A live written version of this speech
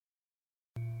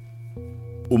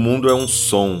O mundo é um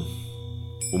som.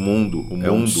 O mundo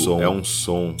é um som. É um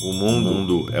som. O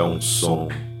mundo é um som.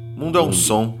 O mundo é um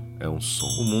som. É um som.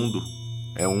 O mundo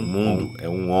é um mundo. É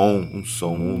um on. Um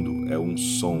som. O mundo é um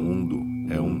som. O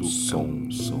mundo é um som. Um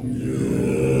som.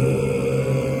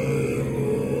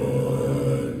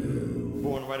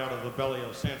 Born right out of the belly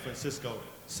of San Francisco,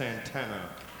 Santana.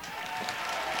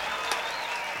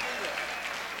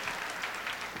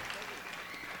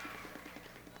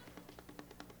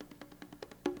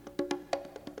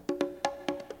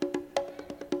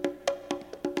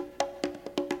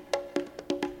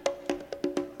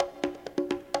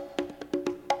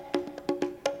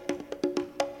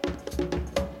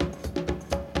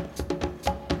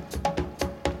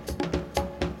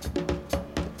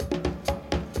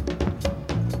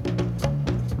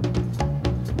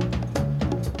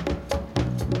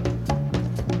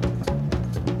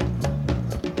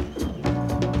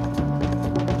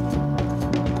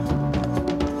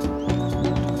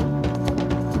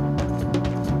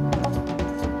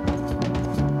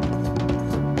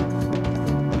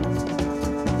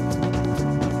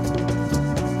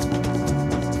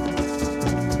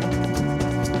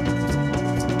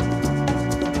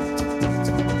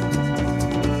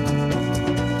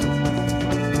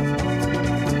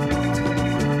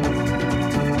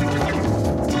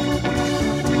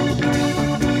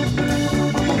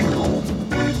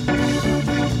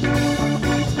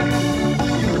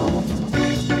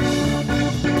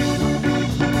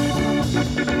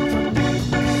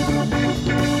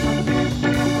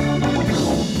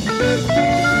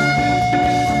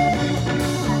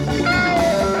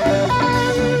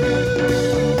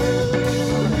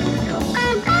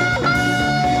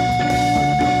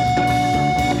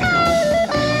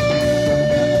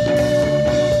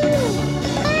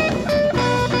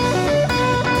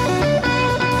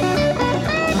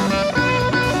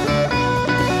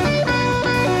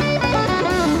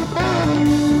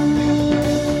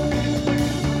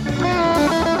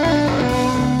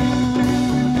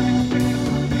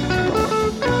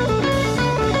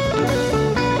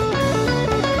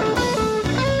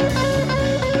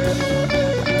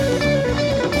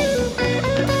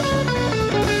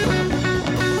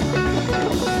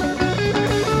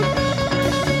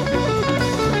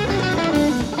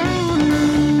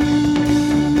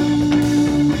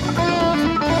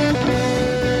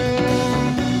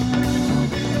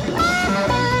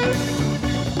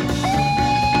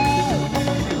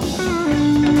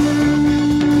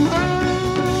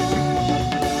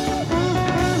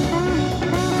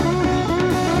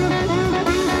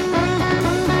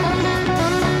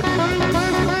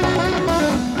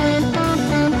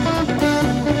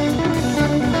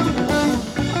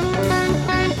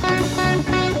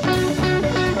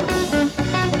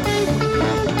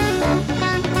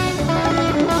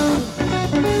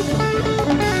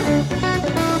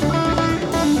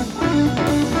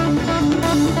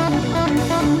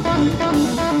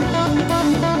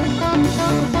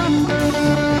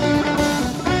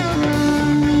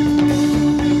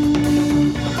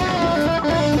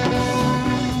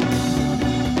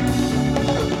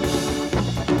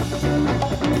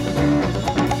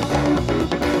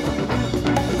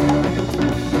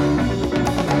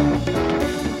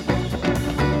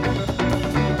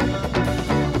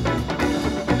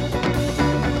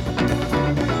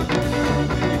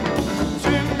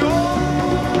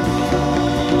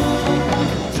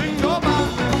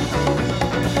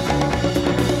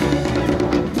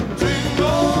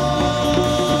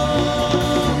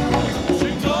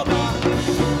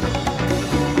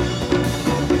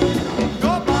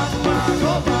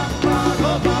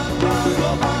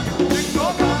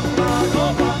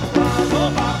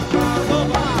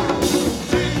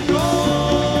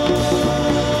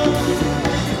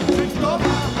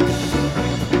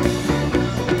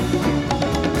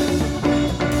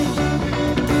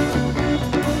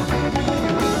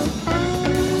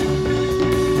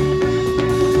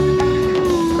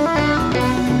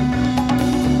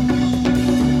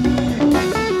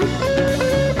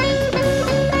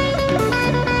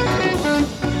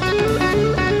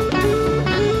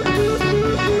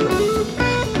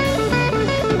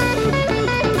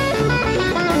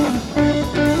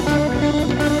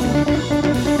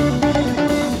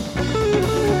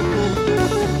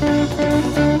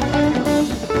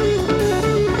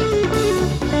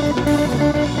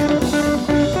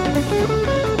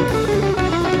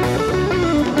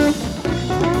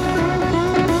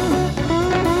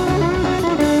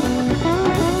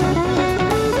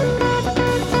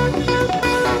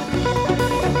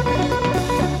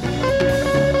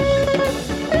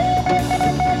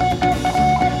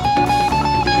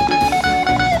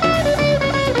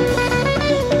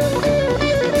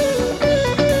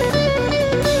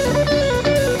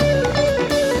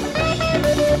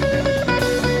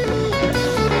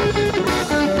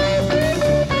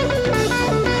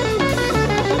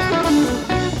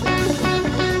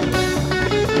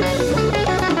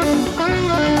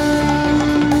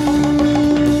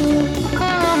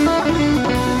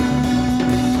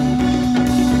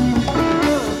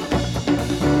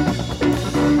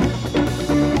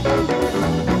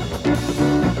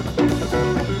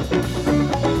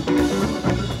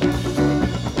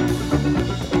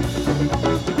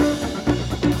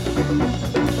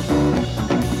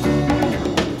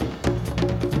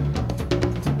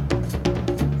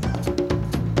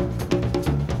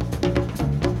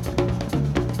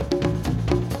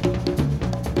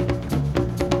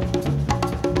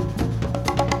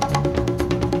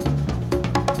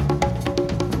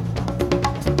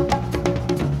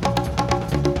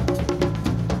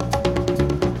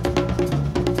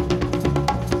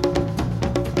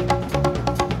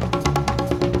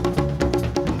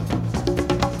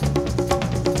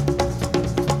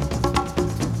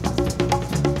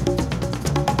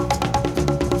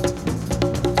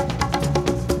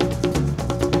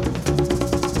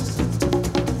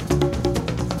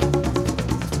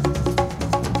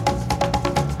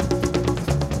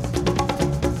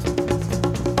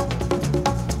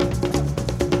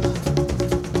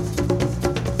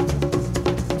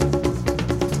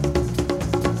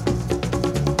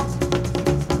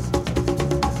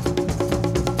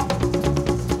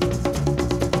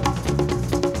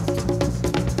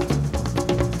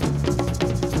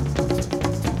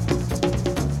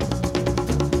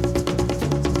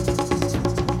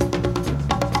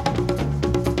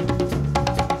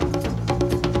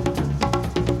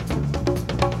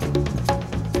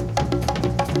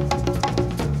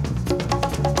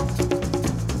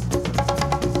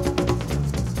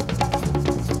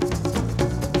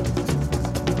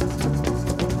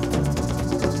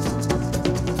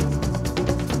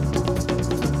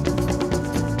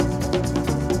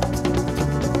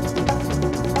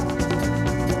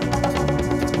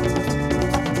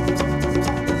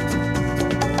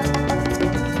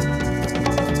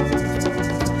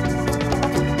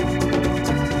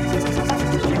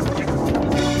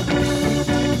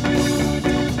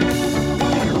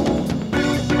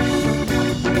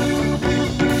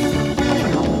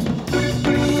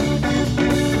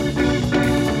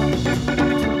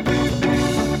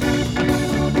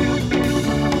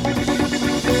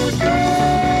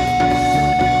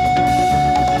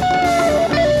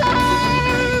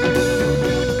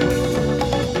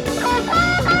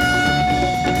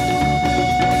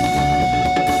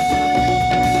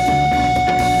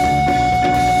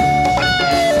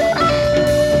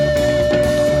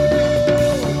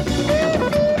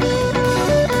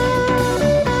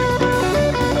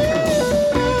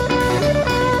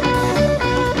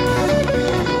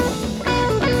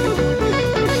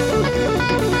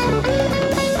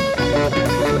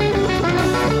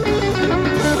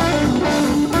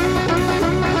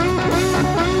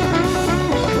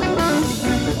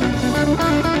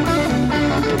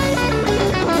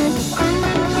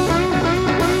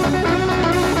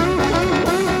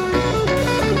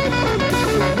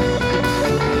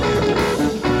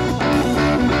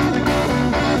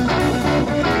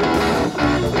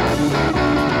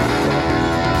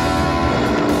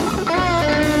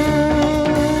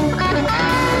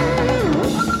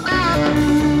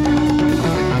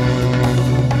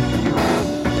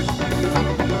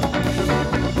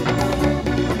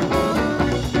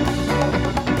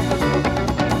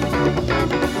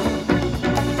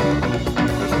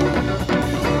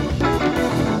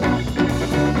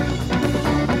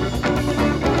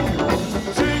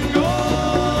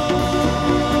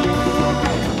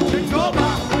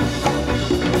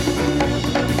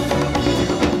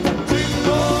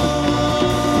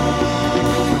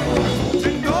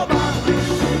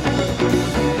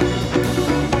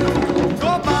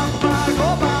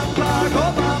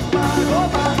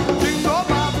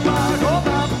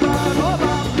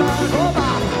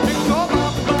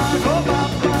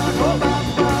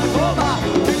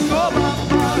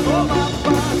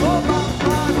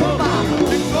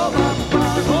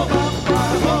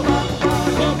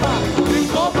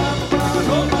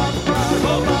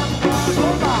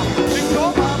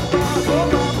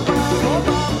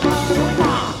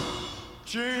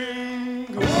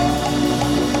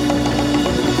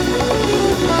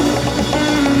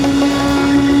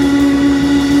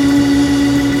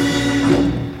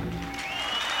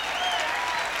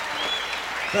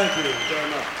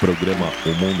 Programa O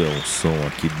Mundo é um Som,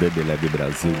 aqui Dub Lab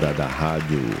Brasil, da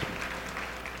rádio.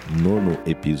 9º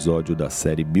episódio da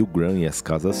série Bill Graham e as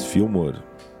Casas Fillmore.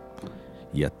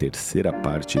 E a terceira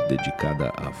parte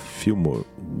dedicada a FILLMORE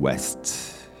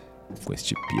WEST, com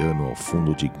este piano ao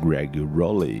fundo de Greg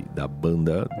Rowley, da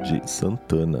banda de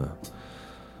Santana.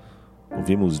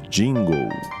 Ouvimos Jingle,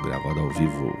 gravado ao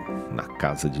vivo na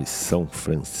casa de São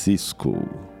Francisco,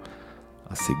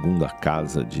 a segunda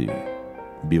casa de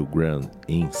Bill Graham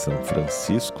em São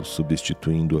Francisco,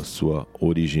 substituindo a sua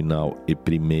original e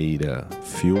primeira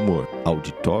FILLMORE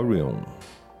Auditorium.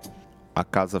 A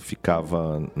casa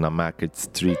ficava na Market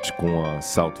Street com a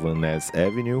South Van Ness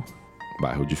Avenue,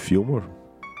 bairro de FILLMORE.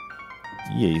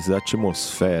 E eis a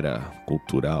atmosfera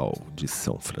cultural de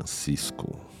São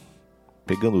Francisco.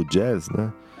 Pegando o jazz,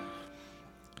 né?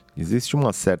 Existe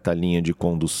uma certa linha de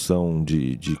condução,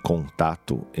 de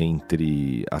contato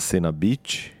entre a cena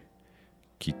beat,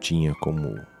 que tinha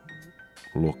como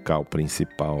local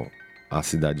principal a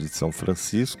cidade de São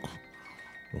Francisco,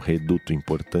 um reduto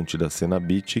importante da cena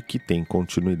beat, que tem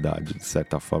continuidade, de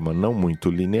certa forma, não muito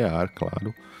linear,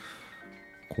 claro,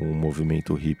 com o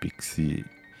movimento hippie que se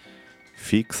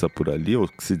fixa por ali, ou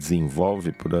que se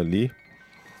desenvolve por ali,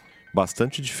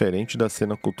 bastante diferente da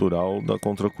cena cultural, da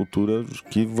contracultura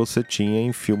que você tinha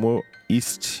em FILLMORE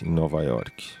East, em Nova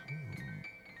York.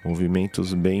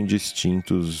 Movimentos bem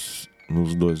distintos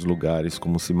nos dois lugares,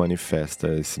 como se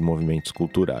manifesta esses movimentos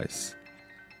culturais.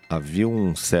 Havia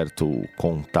um certo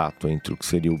contato entre o que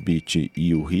seria o beat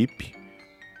e o hip,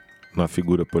 na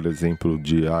figura, por exemplo,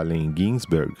 de Allen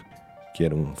Ginsberg, que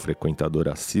era um frequentador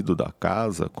assíduo da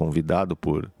casa, convidado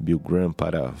por Bill Graham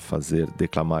para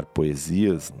declamar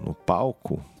poesias no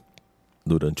palco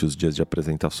durante os dias de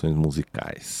apresentações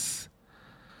musicais.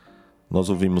 Nós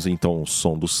ouvimos então o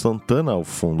som do Santana ao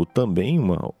fundo também,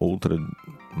 uma outra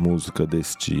música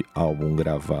deste álbum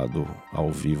gravado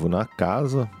ao vivo na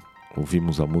casa.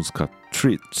 Ouvimos a música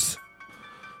Treats.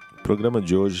 O programa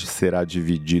de hoje será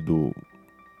dividido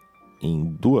em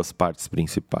duas partes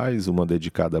principais, uma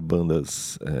dedicada a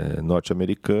bandas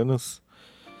norte-americanas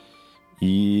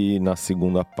e, na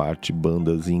segunda parte,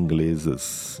 bandas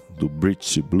inglesas do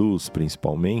British Blues,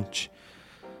 principalmente,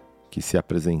 que se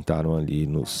apresentaram ali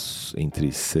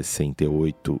entre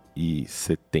 68 e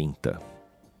 70.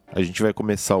 A gente vai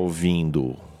começar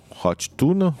ouvindo Hot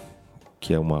Tuna,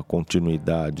 que é uma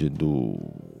continuidade do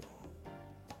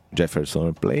Jefferson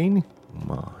Airplane,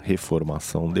 uma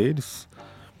reformação deles.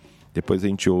 Depois a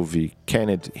gente ouve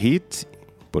Kenneth Heat,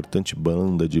 importante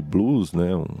banda de blues,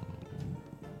 né?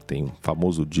 Tem um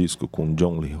famoso disco com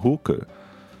John Lee Hooker.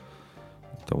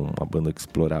 Então, uma banda que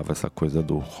explorava essa coisa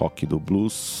do rock e do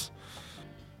blues.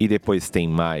 E depois tem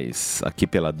mais, aqui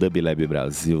pela Dub Lab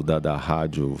Brasil, da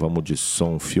rádio, vamos de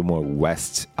som, FILLMORE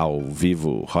West ao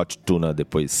vivo, Hot Tuna,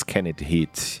 depois Kenneth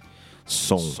Heat,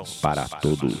 som para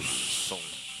todos. Som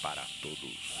para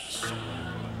todos.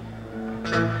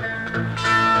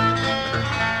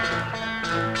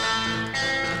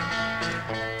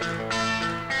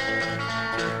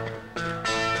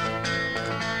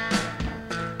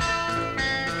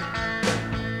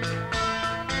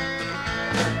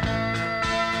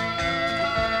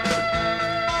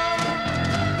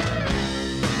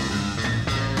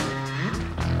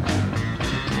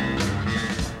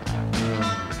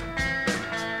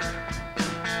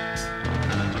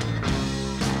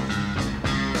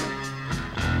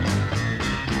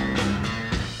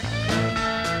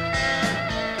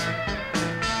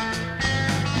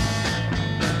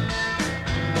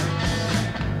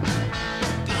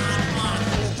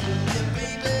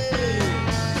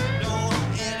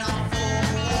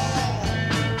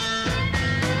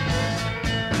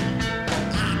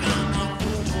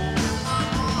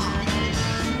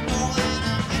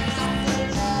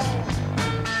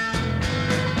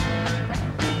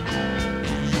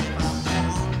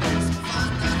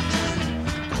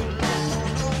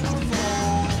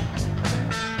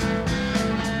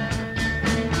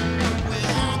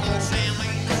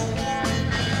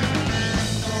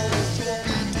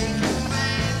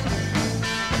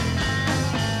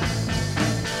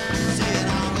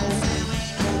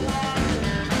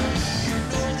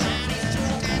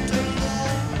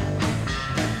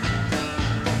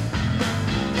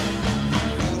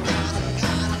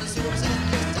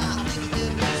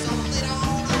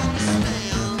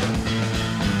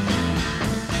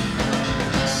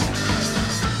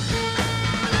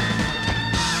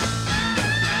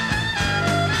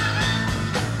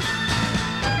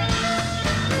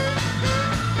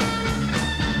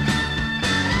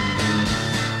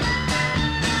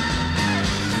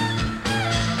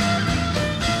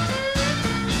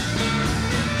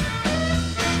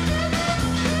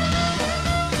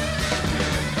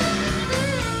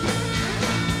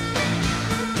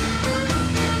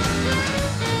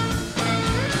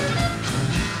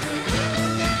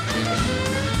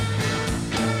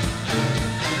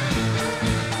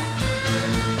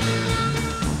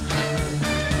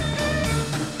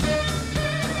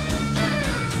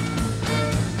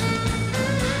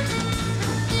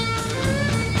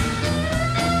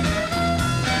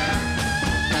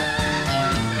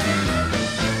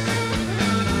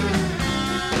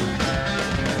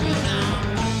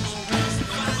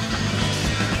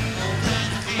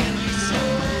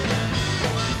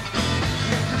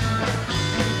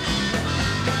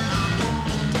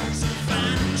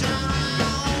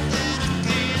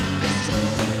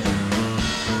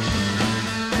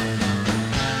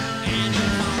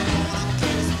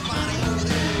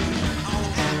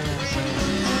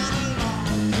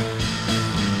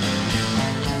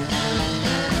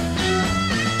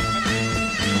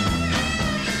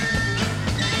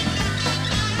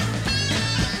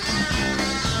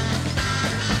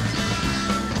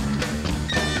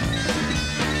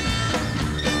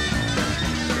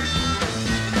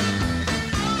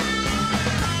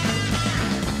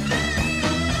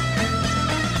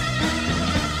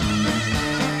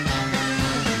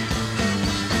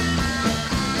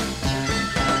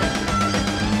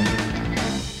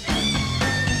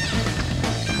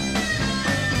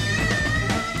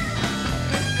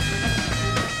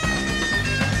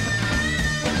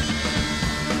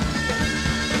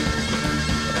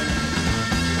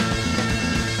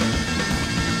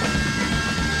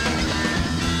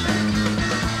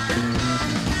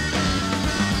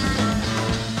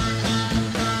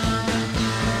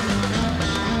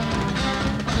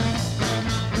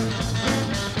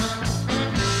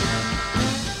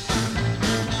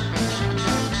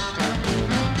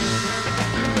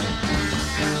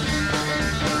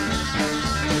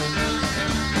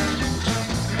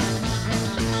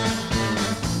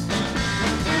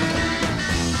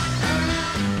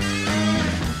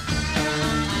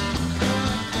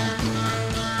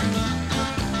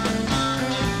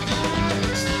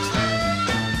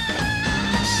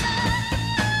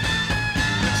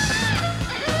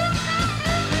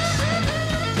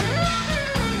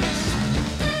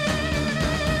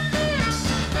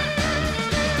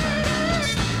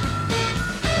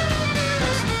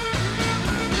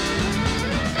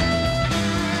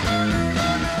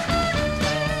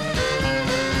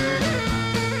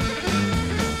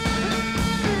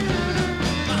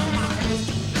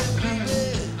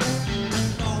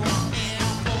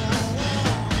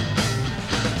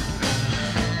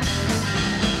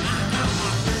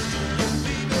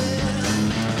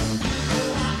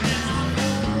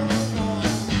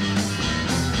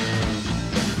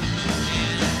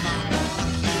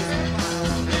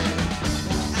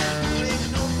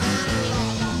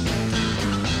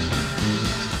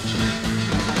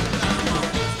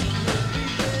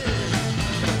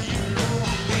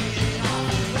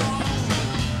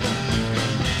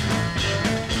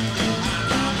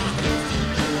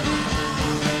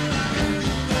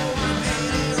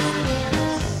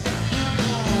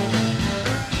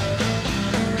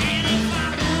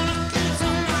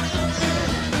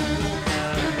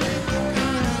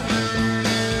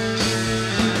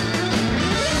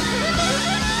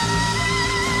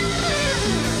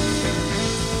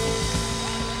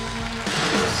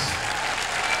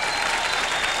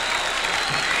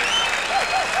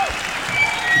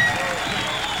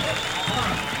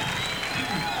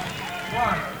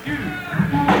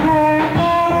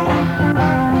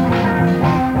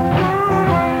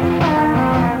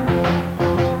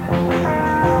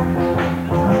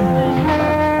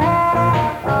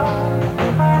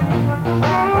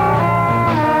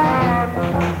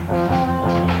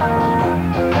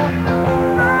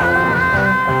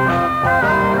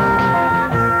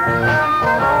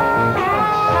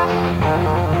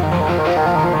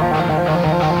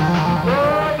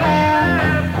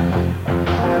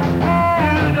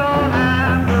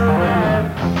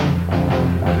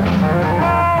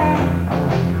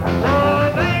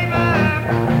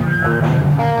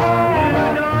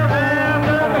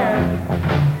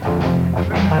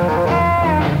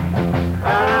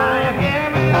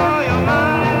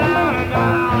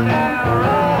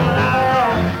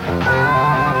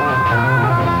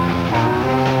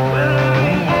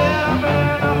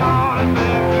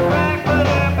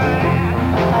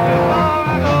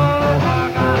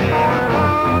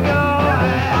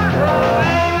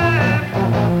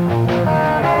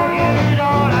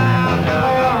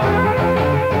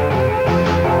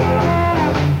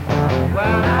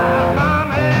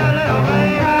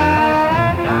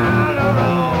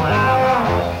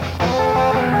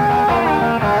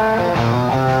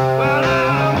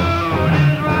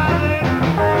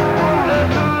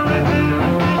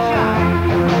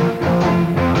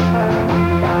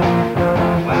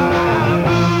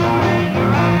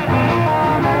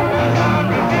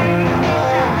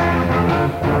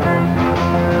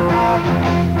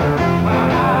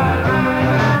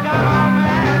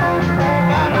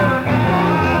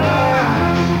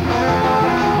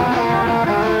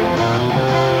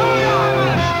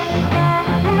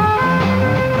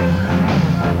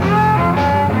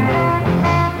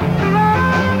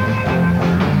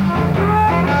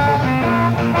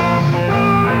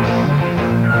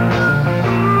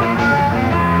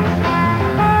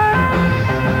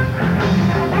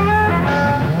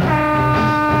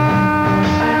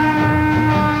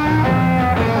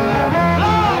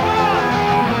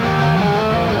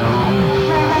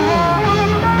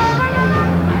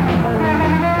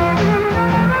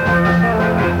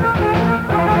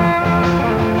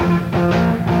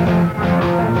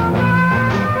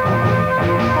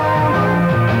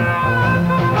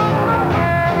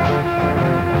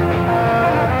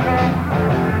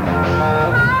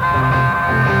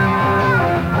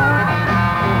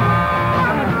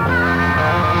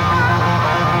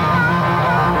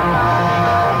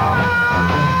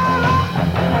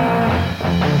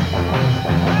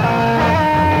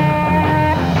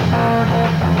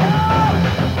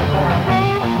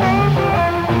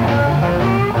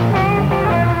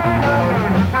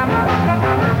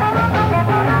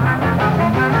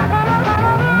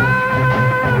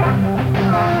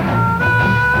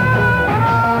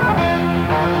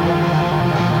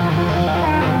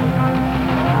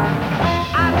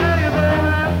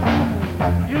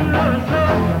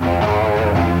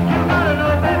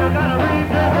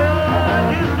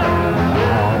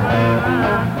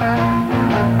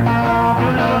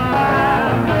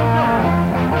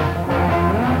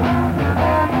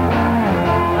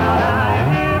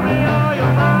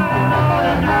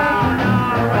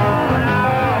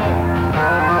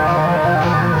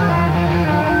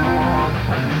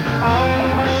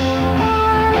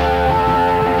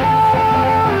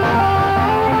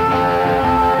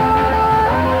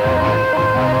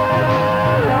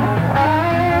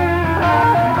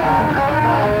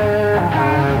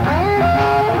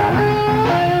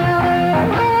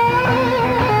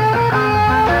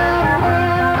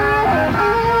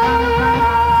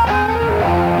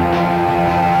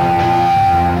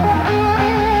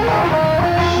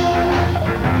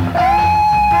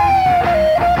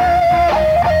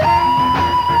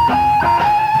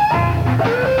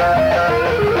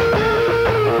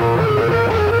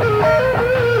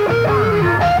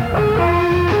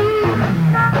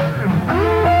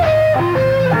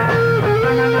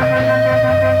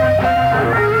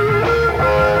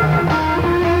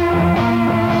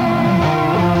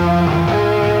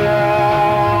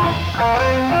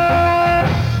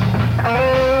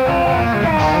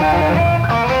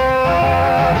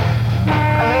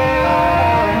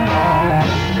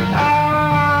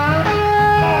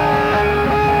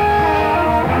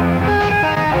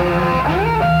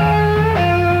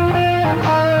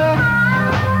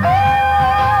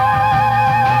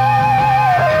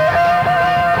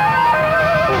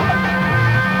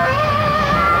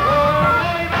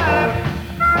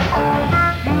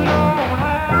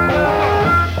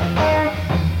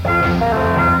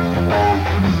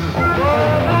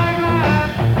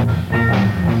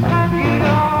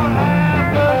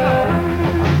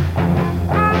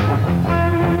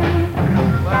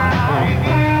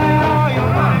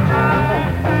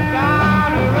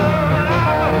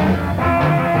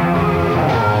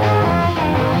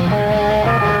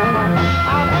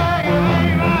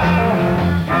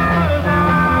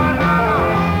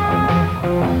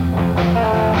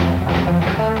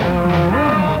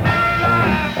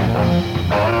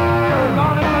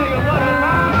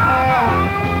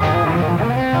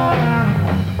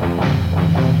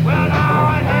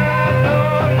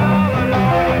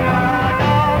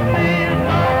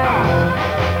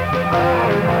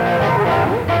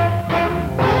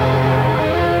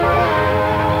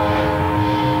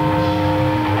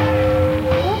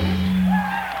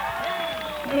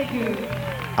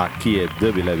 Aqui é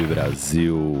Dublab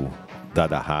Brasil,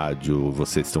 Dada Rádio.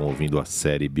 Vocês estão ouvindo a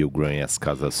série Bill Graham e as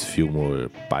Casas Fillmore,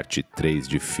 parte 3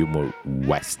 de Fillmore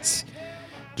West,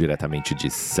 diretamente de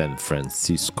San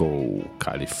Francisco,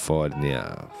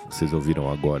 Califórnia. Vocês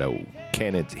ouviram agora o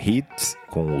Kenneth Heat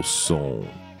com o som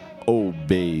Oh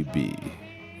Baby.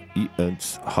 E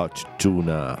antes Hot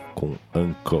Tuna com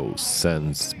Uncle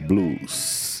Sam's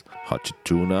Blues. Hot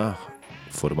Tuna,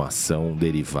 formação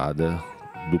derivada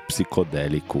do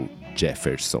psicodélico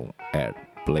Jefferson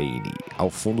Airplane.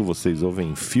 Ao fundo vocês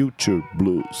ouvem Future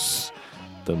Blues,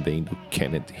 também do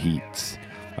Kenneth Heat.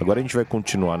 Agora a gente vai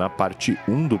continuar na parte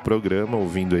 1 do programa,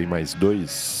 ouvindo aí mais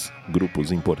dois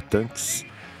grupos importantes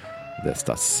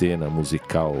desta cena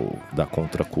musical da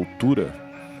contracultura.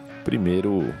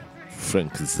 Primeiro,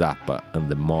 Frank Zappa and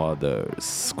the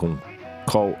Mothers com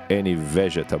Call Any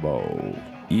Vegetable.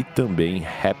 E também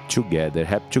Happy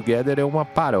Together. Happy Together é uma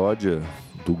paródia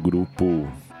do grupo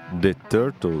The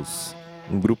Turtles,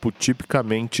 um grupo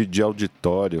tipicamente de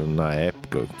auditório na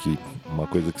época, que uma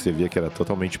coisa que você via que era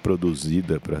totalmente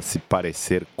produzida para se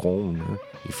parecer com, né?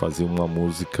 E fazer uma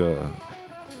música,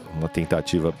 uma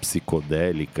tentativa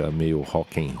psicodélica, meio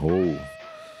rock and roll.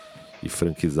 E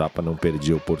Frank Zappa não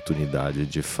perdia a oportunidade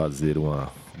de fazer uma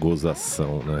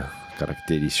gozação, né?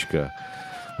 Característica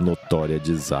notória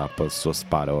de Zappa, suas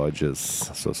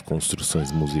paródias, suas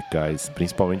construções musicais,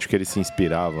 principalmente porque ele se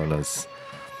inspirava nas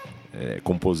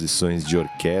composições de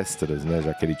orquestras, né?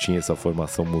 Já que ele tinha essa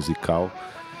formação musical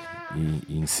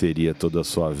e inseria toda a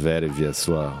sua verve,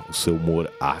 o seu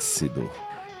humor ácido.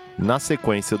 Na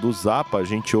sequência do Zappa, a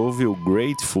gente ouve o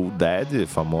Grateful Dead,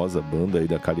 famosa banda aí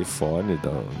da Califórnia,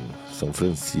 da São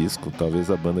Francisco,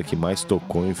 talvez a banda que mais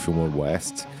tocou em Fillmore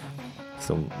West.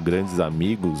 São grandes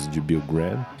amigos de Bill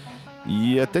Graham.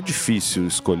 E é até difícil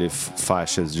escolher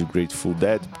faixas de Grateful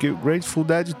Dead, porque o Grateful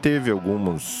Dead teve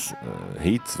alguns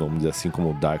hits, vamos dizer assim,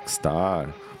 como Dark Star,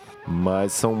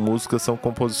 mas são músicas, são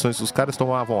composições, os caras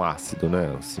tomavam ácido,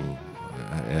 né? Assim,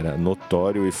 era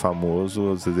notório e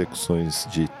famoso as execuções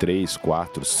de 3,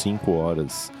 4, 5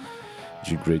 horas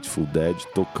de Grateful Dead,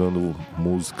 tocando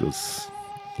músicas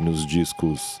que nos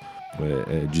discos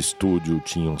de estúdio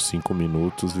tinham 5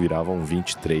 minutos, viravam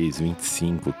 23,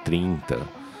 25, 30.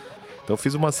 Então eu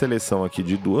fiz uma seleção aqui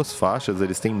de 2 faixas.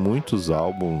 Eles têm muitos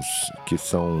álbuns que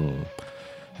são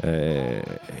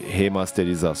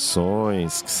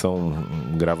remasterizações, que são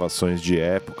gravações de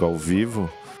época ao vivo.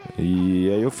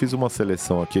 E aí eu fiz uma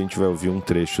seleção aqui. A gente vai ouvir um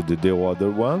trecho de The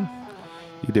Other One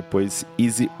e depois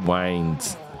Easy Wind,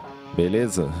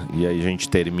 beleza? E aí a gente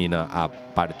termina a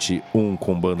parte 1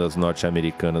 com bandas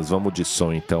norte-americanas. Vamos de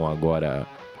som então agora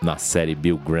na série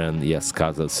Bill Graham e as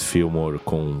Casas Fillmore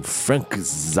com Frank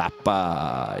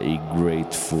Zappa e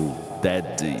Grateful Dead.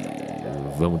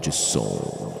 Vamos de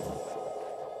som.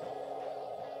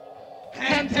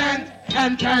 Hand, hand,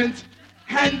 hand, hand,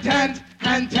 hand, hand,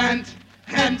 hand, hand,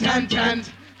 hand,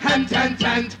 hand, hand, hand, hand,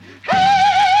 hand.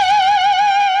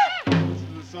 This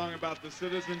is a song about the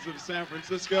citizens of San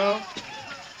Francisco.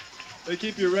 They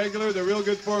keep you regular, they're real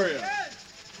good for you.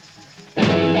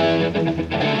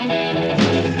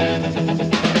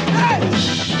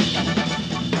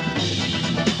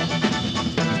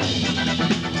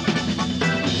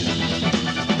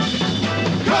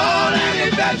 Call any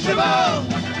vegetable,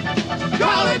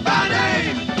 call it by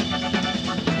name.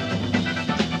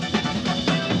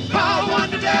 Call one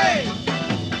today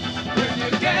when you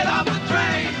get off the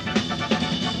train.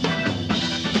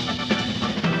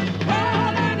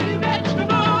 Call any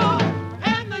vegetable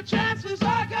and the chances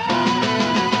are good.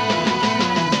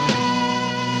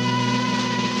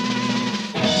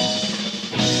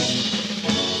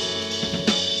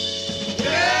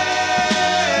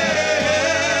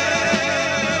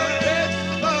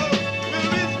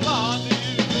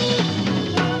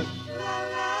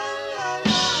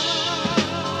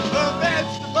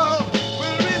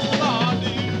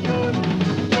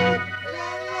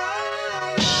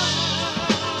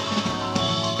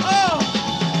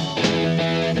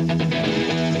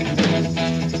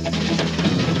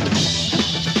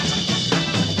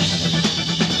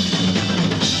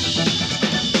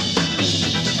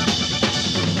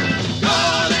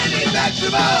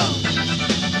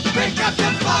 Pick up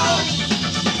your phone.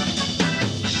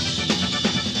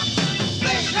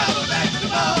 Think of a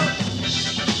vegetable.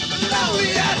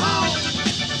 Lonely at home.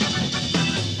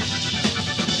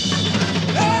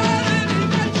 Any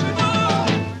vegetable,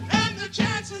 and the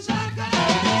chances are good.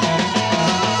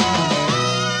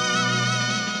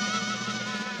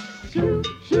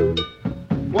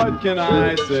 What can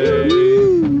I say?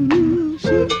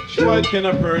 What can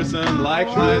a person like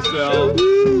myself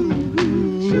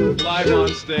Live on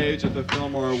stage at the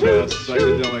FILLMORE West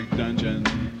Psychedelic Dungeon.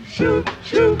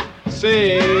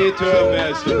 C to a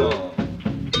vegetable.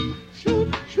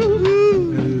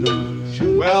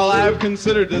 Well, I've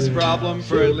considered this problem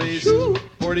for at least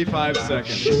 45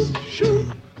 seconds.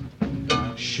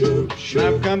 And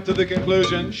I've come to the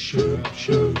conclusion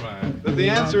that the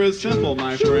answer is simple,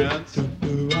 my friends.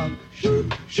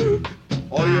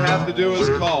 All you have to do is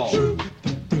call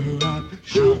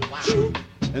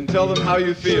and tell them how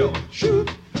you feel,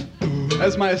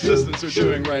 as my assistants are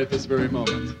doing right at this very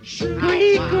moment.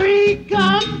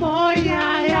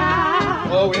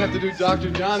 Oh, we have to do Dr.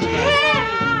 John's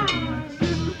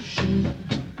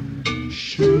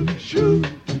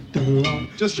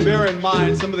Just bear in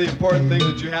mind some of the important things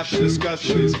that you have to discuss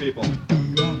with these people.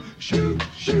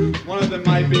 One of them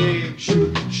might be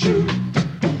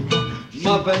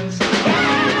muffins.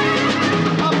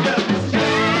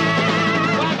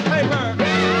 Wax paper.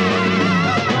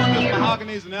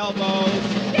 Mahoganies and elbows.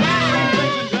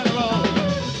 Things in general.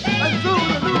 And soon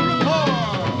the new rapport.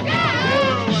 You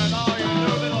and all your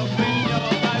new little pink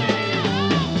yellow buddies.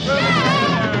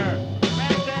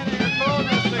 Maintaining your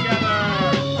coolness together.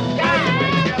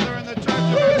 Gathering together in the church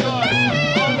of your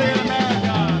choice. Only in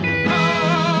America.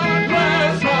 God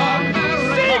bless America.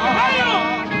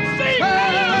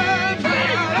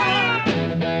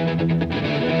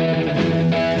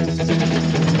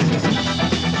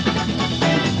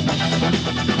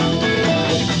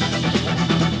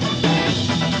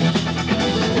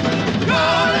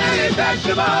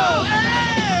 Vegetable,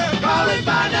 call it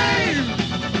by name.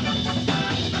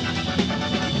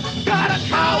 Gotta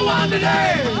call one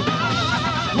today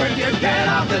when you get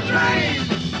off the train.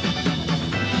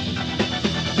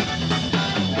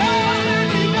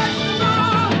 Any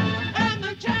vegetable, and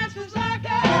the chances are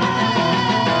good.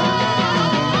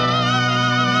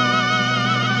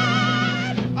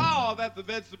 Oh, that the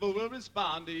vegetable will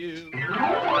respond to you.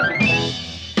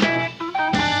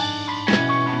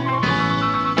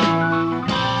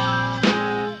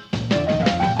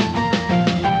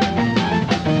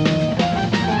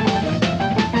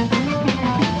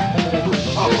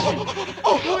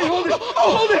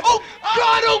 Hold it! Oh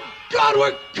God,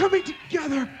 we're coming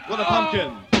together! With a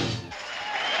pumpkin.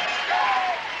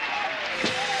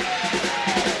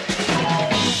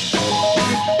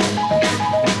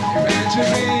 Imagine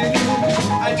me and you,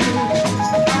 I do.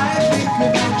 I think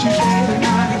about you day and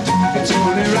night. It's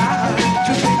only right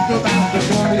to think about the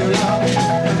girl you love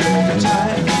and make a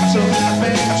time so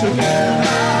happy together.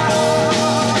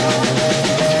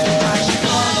 I should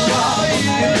call you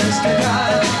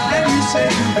yesterday, and you say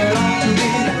you belong to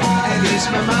me. And it's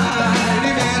my mind,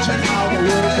 imagine how the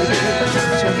world could be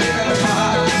so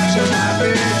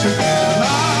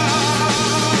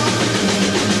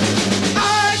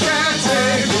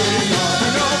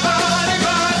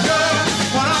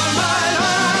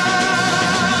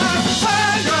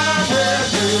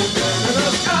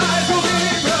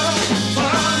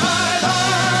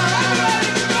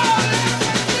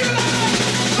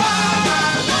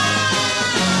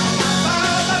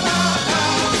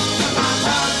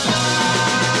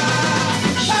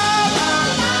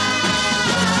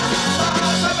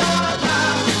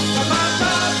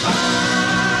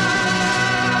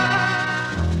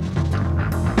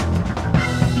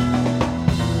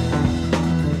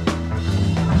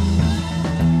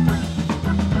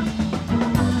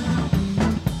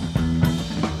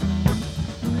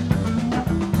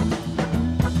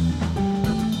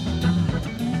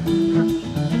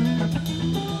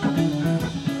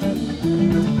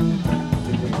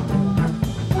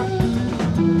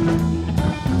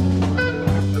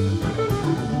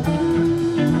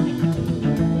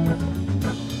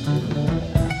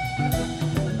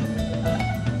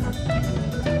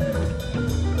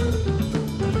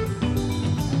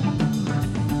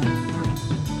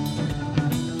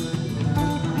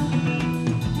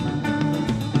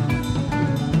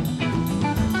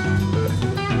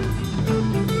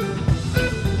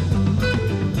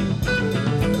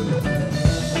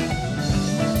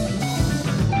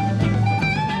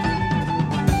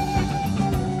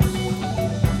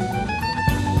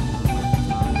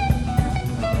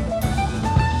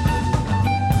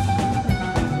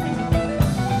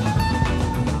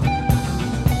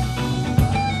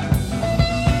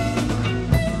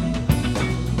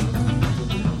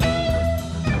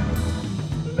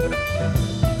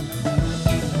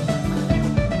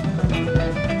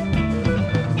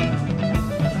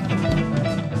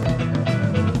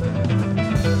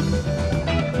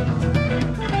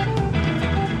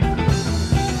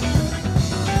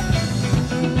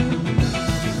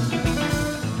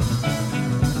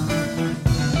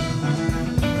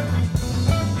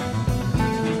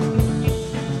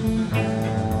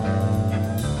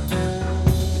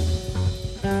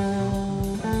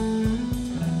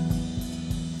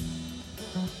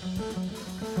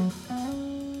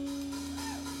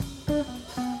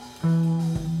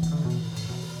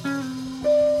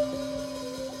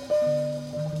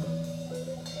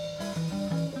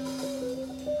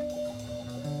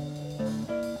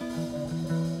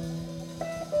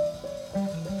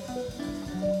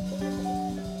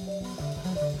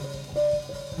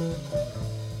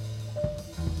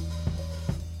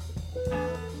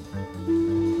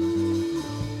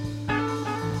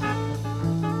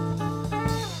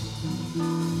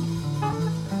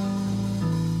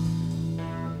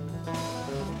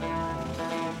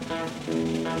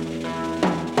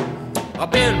I've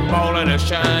been ballin' a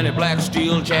shiny black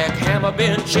steel jackhammer,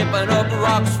 been chipping up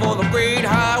rocks for the great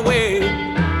highway.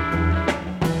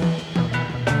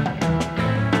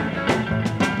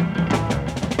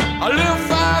 I live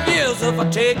 5 years if I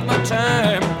take my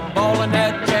time, ballin'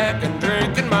 that jack and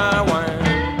drinking my wine.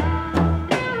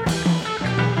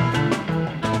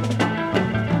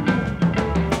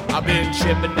 I've been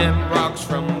chipping them rocks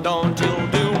from dawn till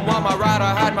doom, while my rider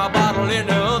hide my bottle in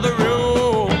the other room.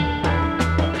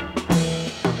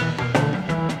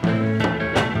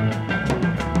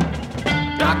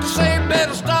 Doctor say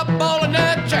better stop ballin'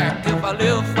 that jack. If I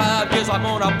live 5 years, I'm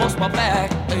gonna bust my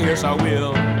back. Yes, I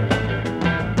will.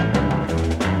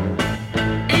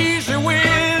 Easy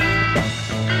wind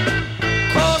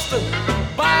cross the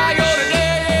bayou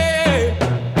today,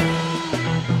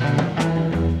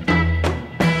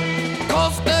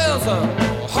 'cause there's a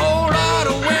whole lot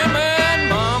of women,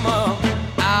 mama,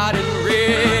 out in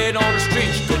red on the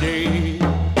streets today.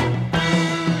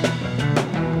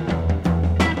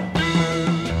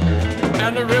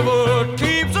 And the river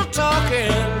keeps a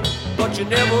talking, but you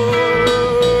never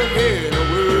hear a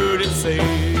word it say.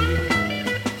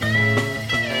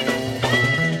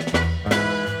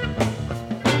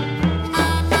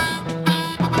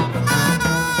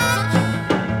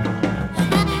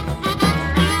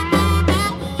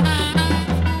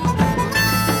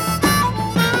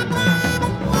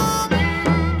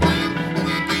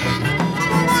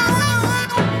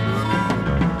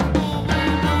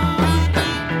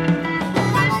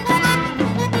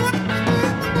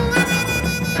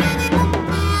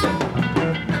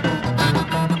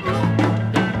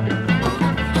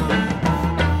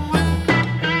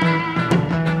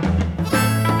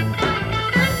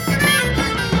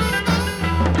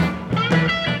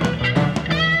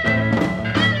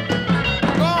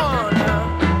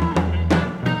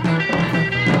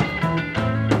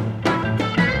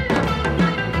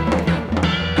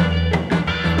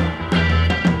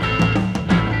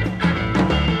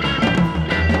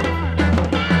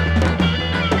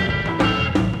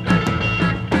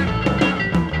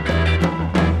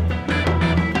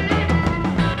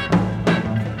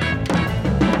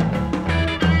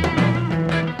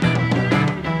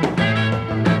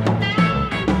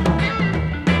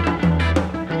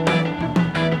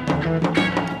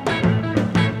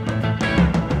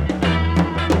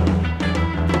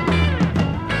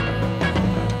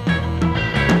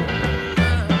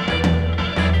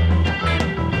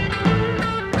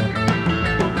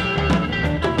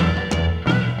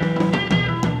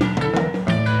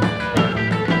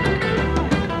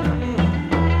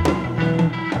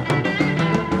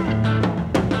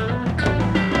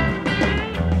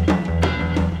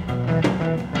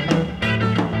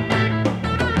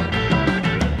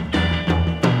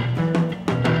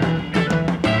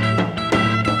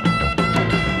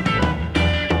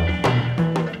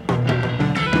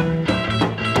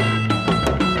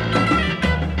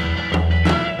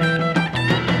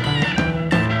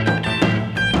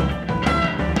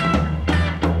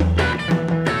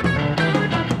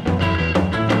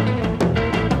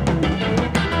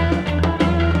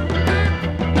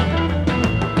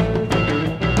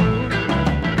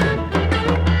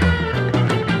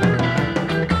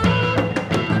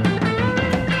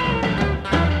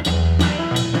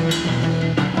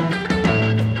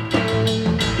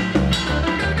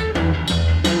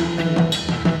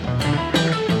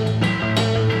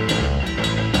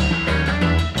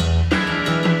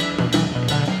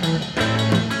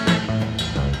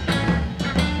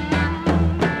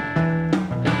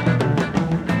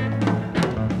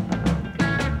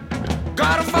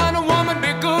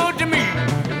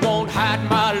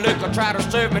 Try to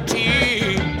serve me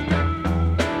tea.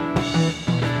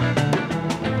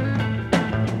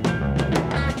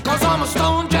 Cause I'm a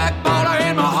stone jack baller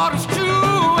and my heart is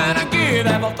true, and I give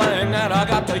everything that I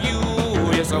got to you.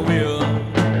 Yes, I will.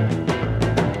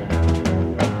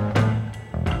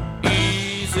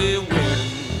 Easy wind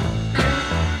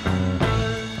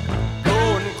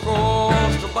blowing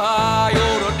across the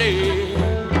bayou today.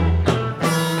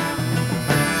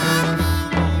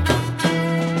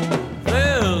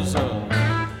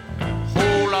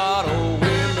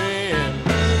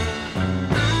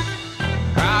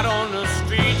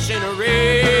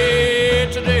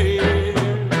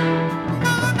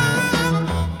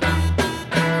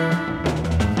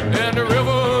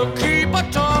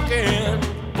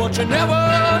 But you never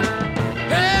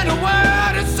heard a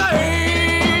word to say.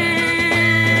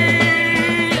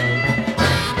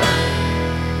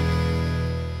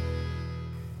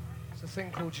 It's a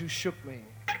thing called You Shook Me.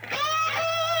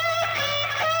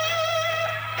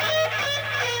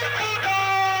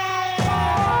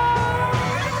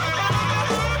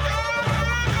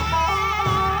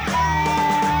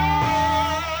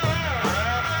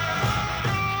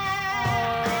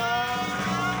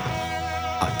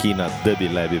 Aqui na Dub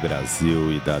Lab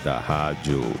Brasil e da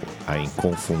rádio, a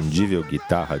inconfundível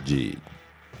guitarra de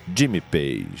Jimmy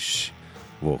Page,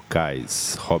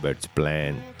 vocais Robert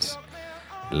Plant,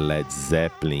 Led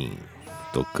Zeppelin,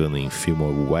 tocando em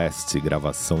FILLMORE West,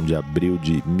 gravação de abril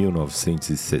de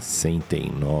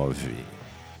 1969.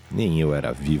 Nem eu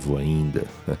era vivo ainda.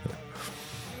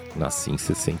 Nasci em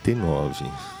 69.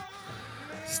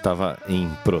 Estava em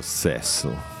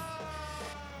processo.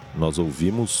 Nós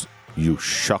ouvimos You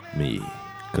Shock Me,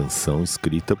 canção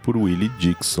escrita por Willie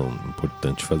Dixon.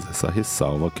 Importante fazer essa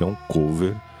ressalva que é um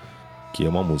cover, que é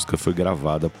uma música que foi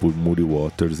gravada por Muddy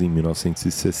Waters em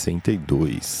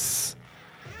 1962.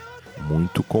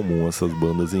 Muito comum essas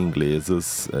bandas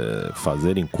inglesas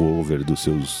fazerem cover dos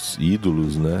seus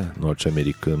ídolos, né,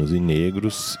 norte-americanos e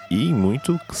negros, e em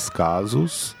muitos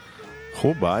casos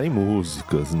roubarem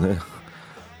músicas, né?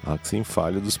 Há que se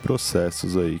enfalha dos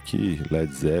processos aí que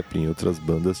Led Zeppelin e outras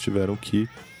bandas tiveram que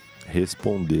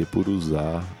responder por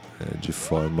usar de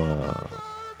forma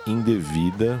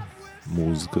indevida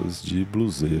músicas de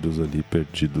bluseiros ali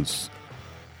perdidos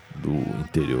do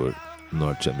interior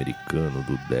norte-americano,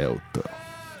 do Delta.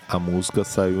 A música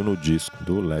saiu no disco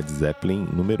do Led Zeppelin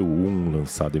número 1,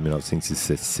 lançado em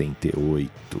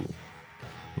 1968.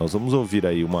 Nós vamos ouvir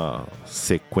aí uma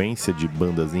sequência de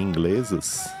bandas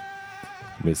inglesas,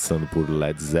 começando por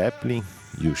Led Zeppelin,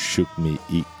 You Shook Me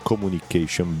e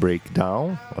Communication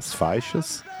Breakdown, as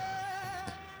faixas.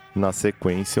 Na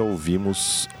sequência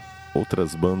ouvimos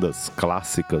outras bandas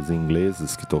clássicas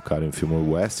inglesas que tocaram em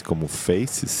FILLMORE West, como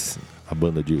Faces, a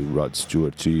banda de Rod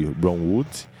Stewart e Ron Wood,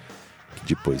 que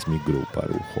depois migrou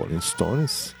para o Rolling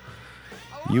Stones,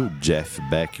 e o Jeff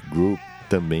Beck Group,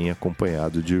 também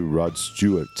acompanhado de Rod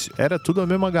Stewart. Era tudo a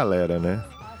mesma galera, né?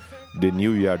 The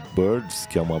New Yardbirds,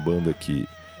 que é uma banda que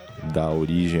dá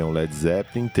origem ao Led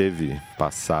Zeppelin, teve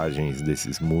passagens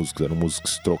desses músicos, eram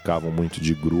músicos que trocavam muito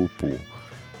de grupo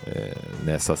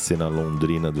nessa cena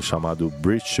londrina do chamado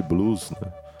British Blues,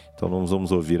 né? Então nós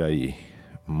vamos ouvir aí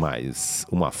mais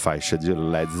uma faixa de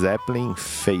Led Zeppelin,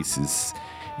 Faces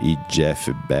e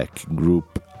Jeff Beck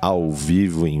Group ao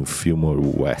vivo em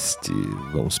FILLMORE West.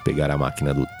 Vamos pegar a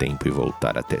máquina do tempo e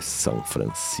voltar até São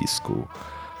Francisco,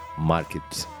 Market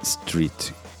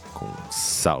Street com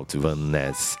South Van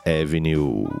Ness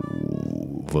Avenue.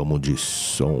 Vamos de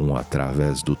som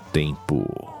através do tempo.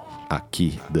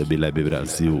 Aqui, Dub Lab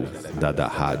Brasil, da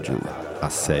rádio, a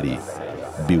série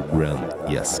Bill Graham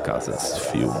e as Casas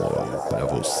Fillmore para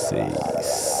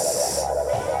vocês.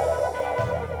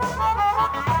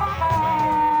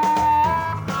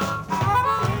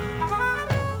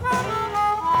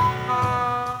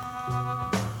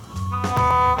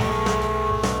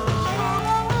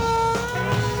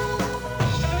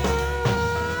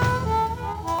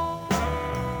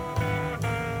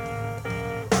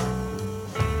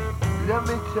 Let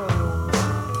me tell you.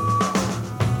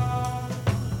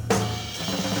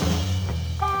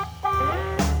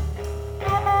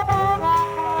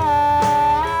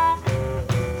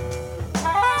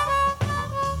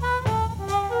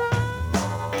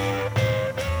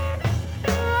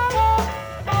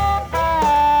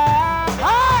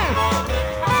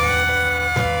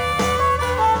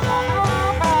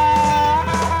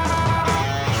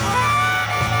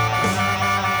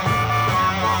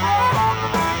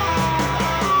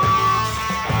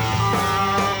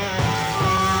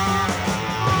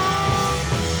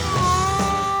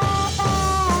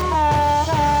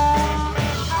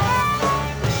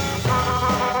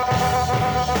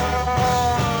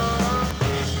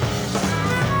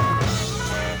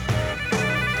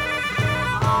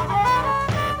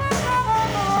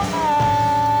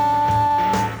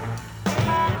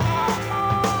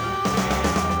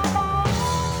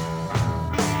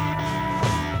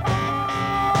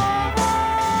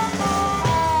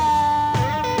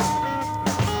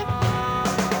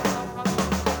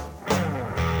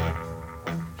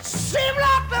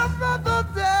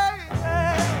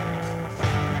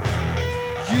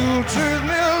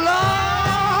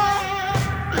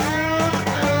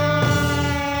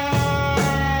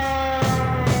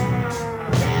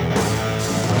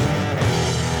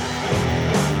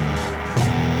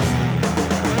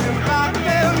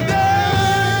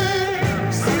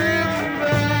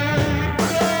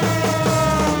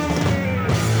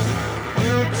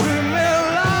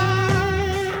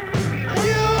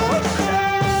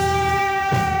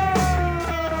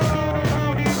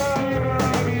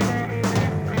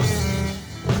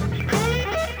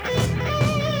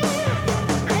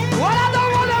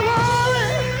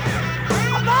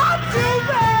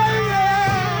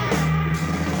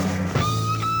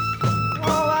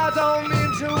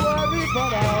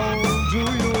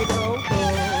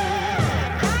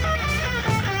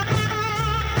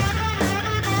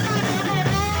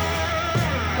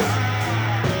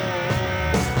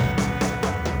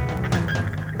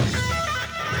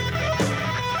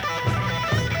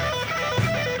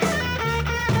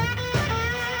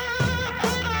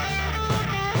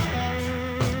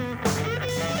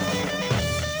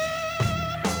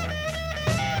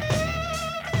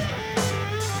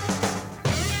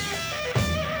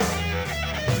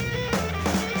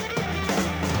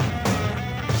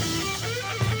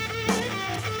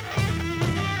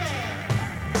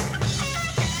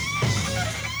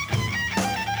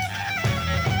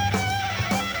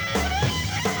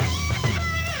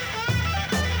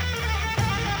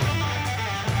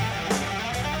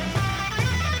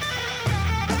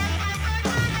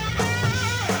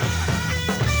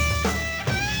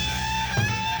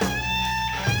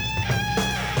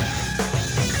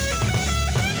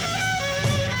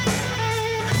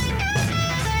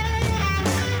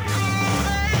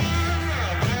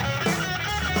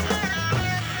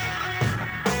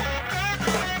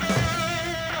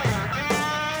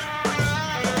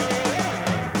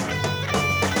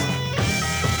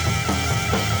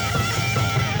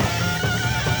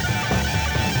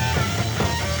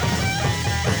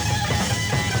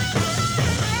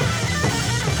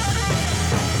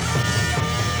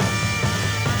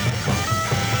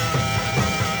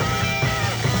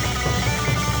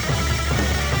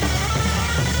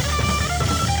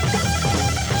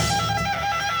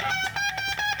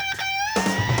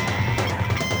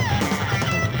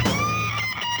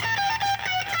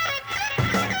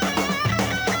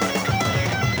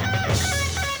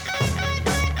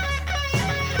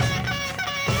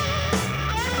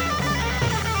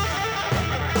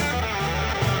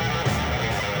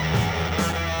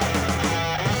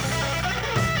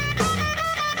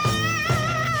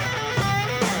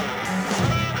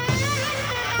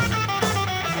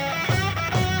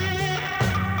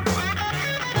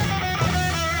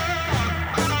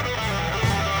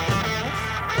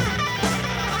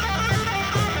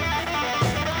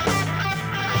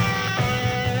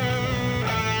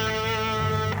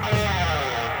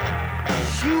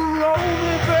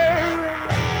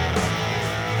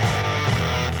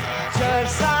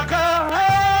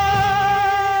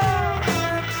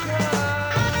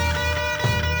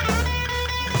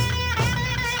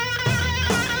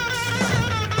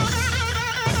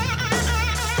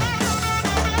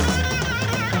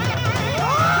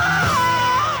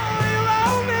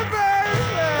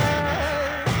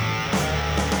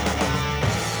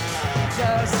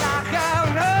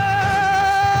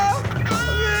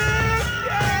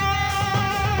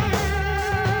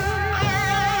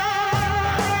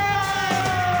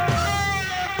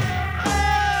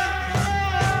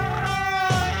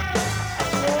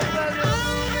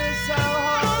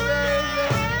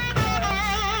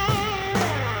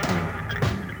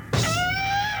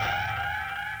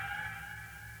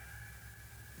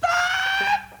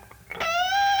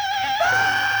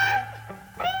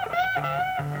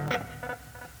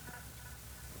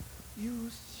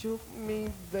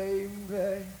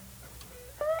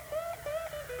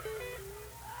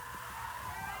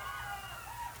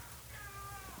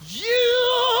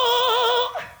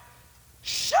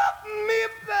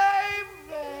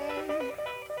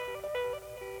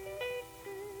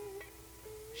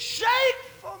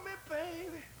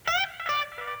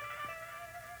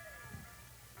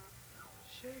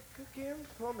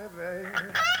 for me, baby.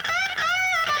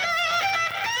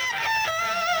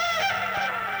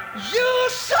 You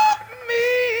shook me.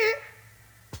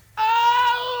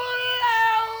 Oh,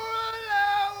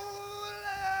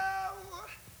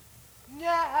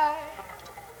 yeah,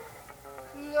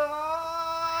 Lord.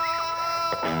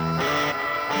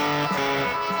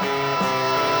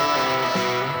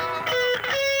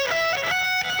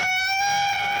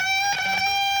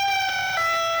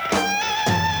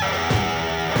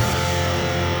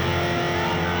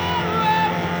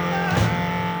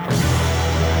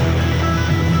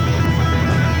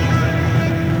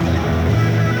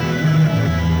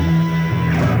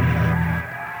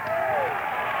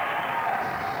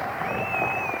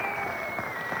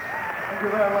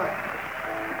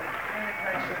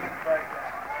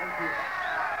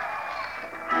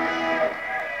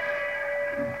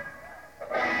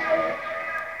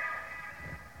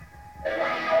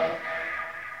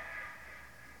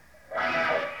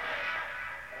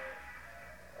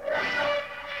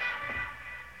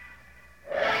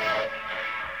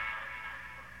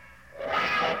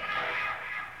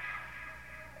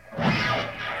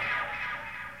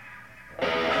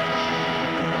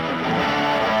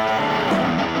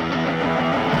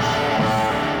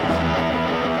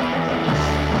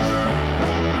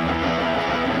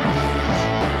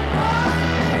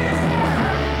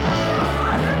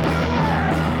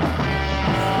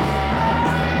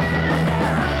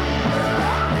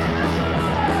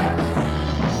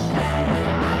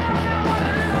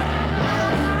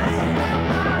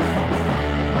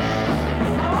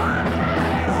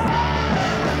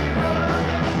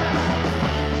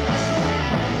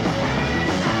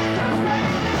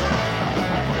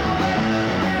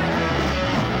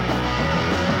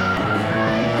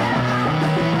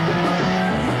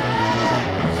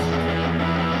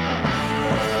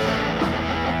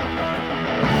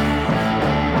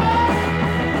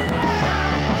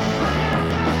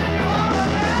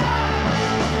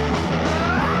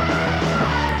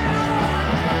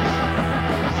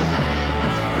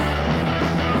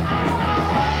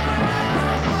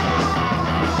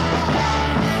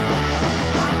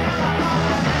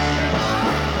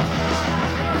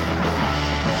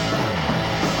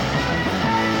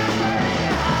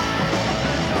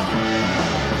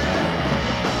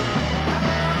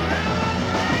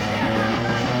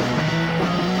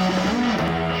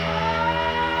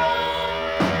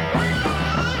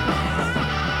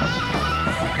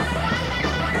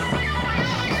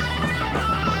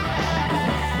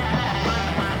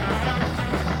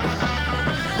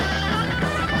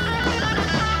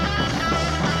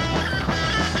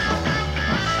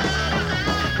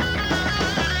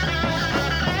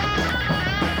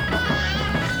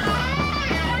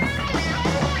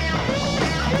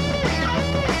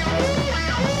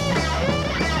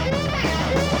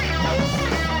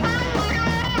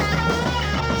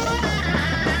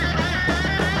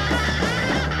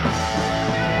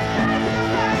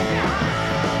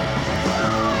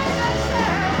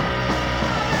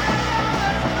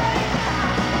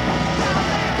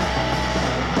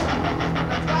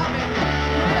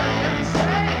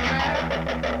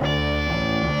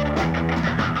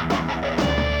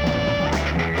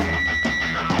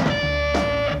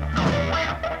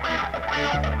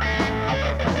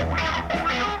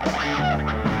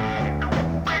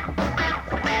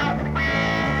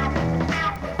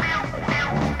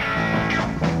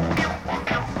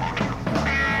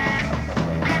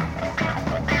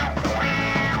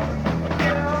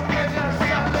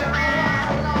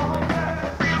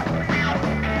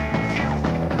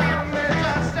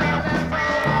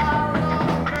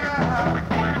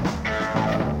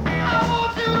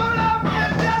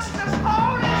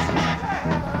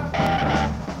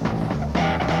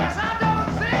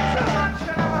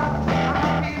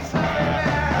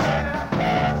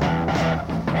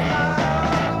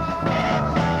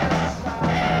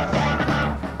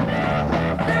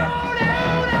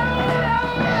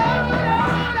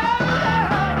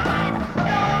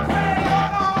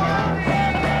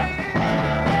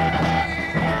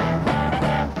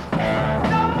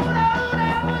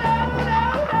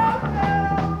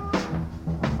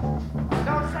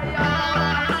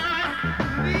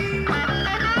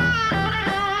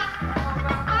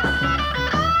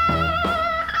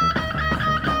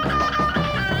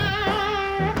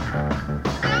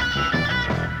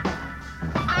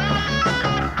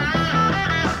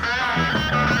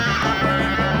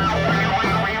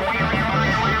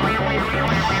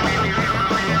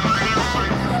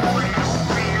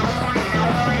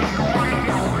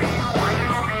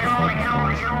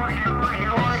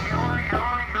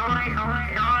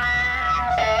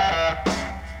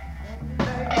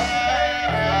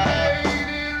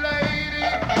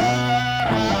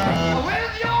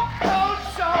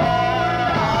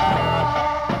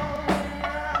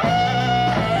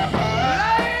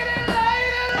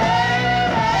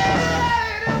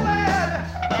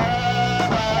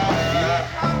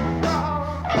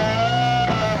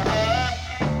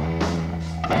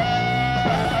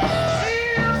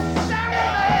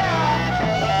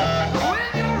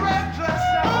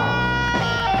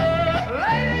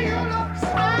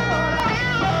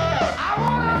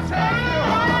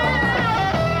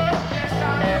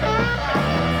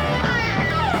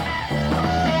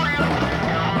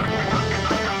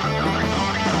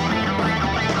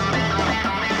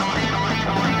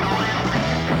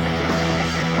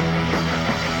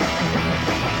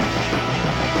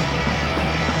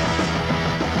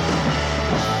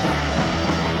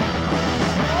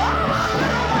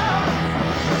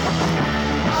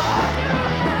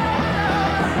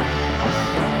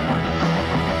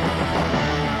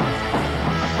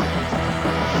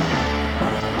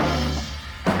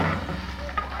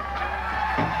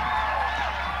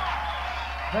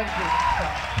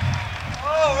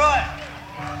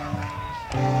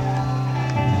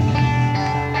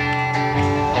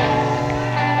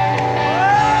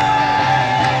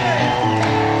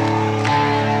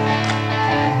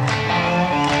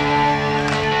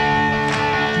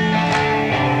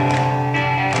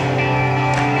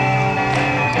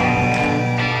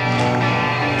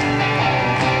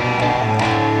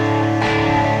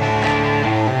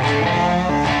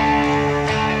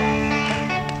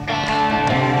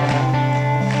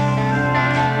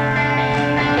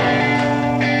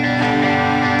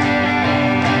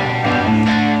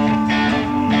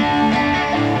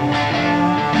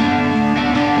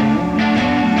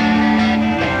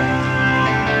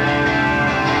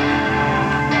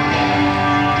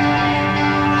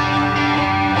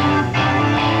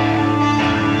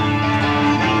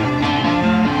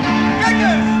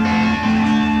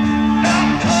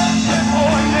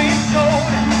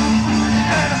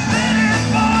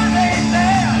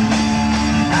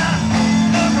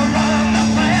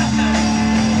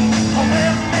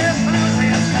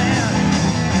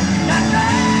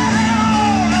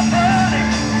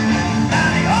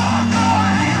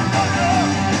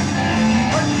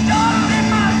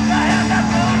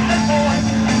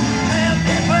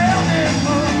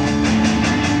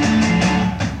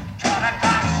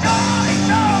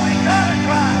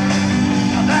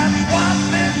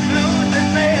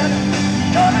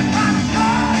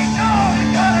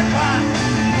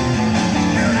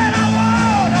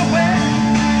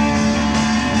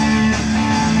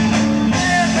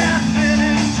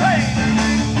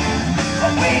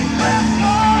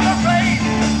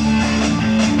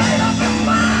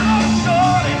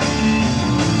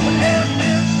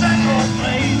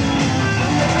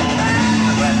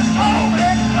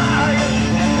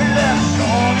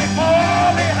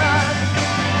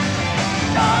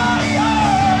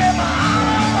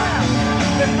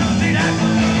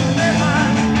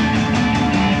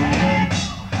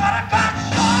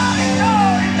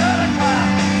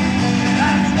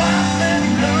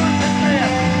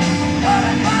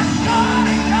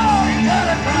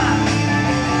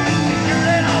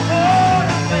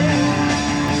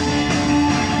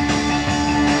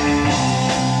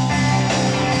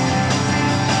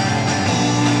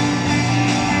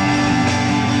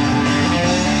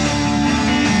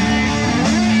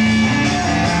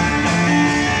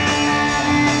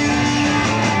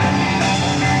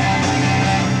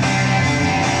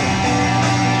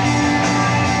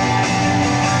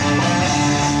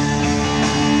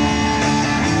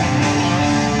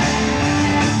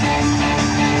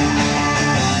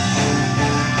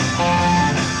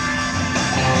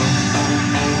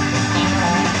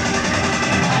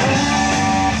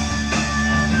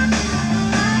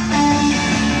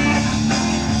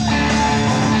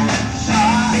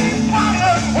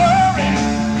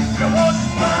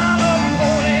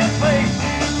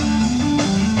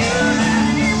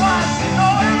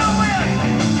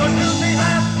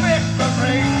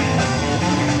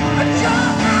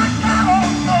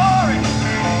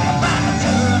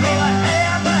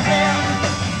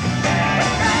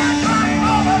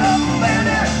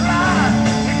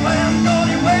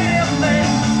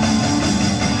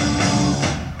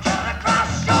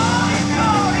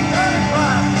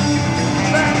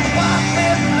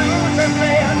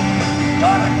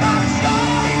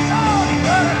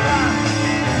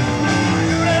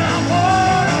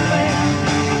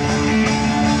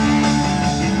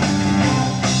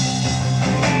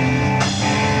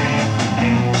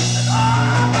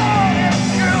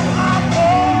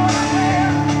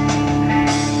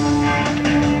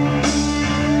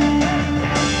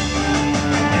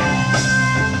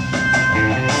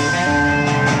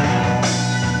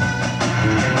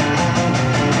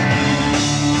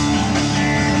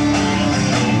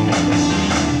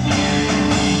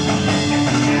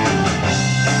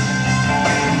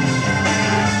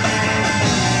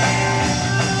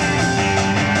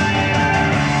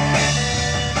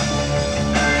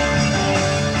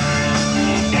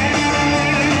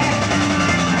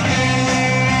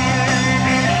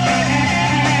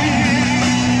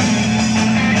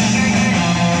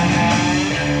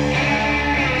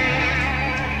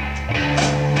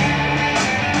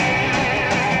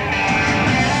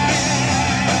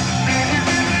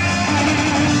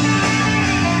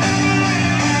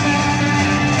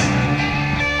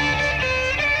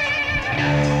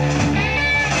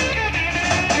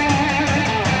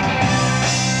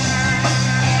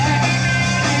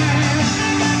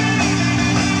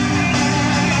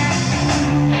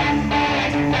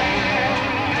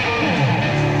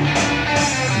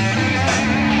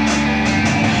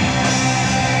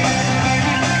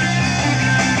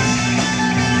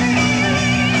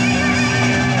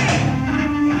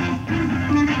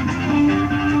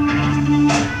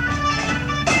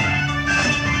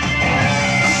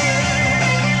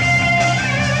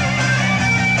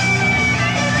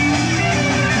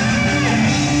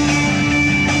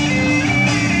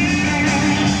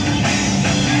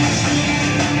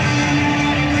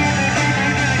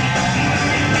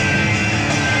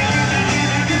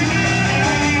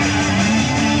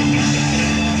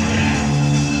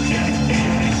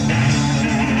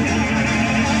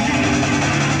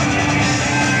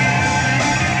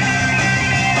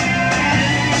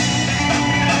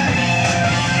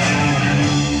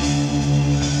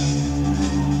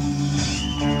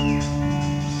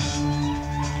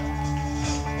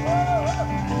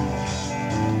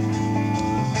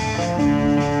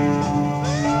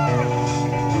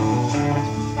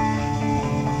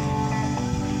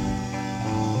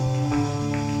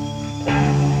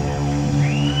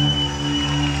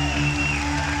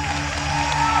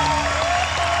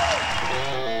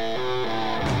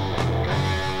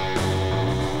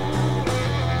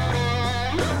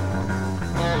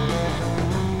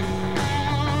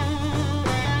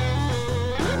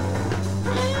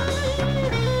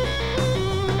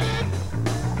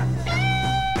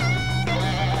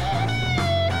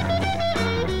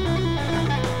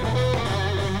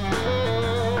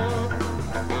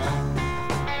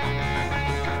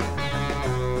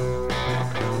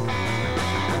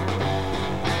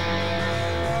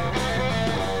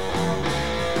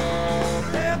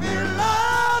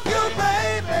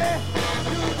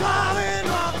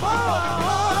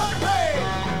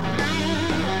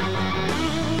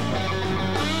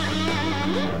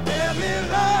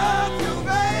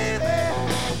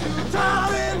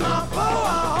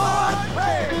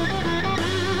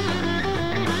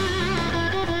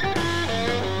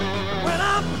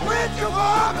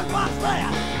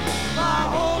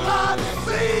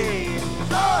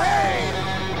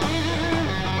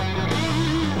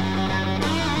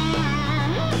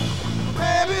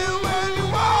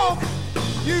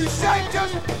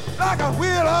 like a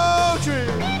willow tree.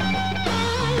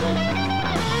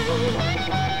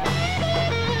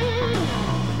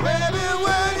 Baby,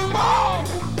 when you walk,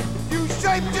 you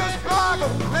shape just like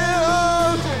a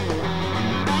willow tree.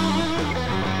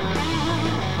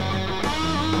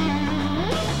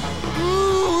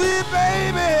 Ooh,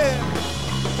 baby,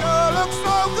 sure looks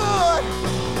so good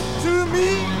to me.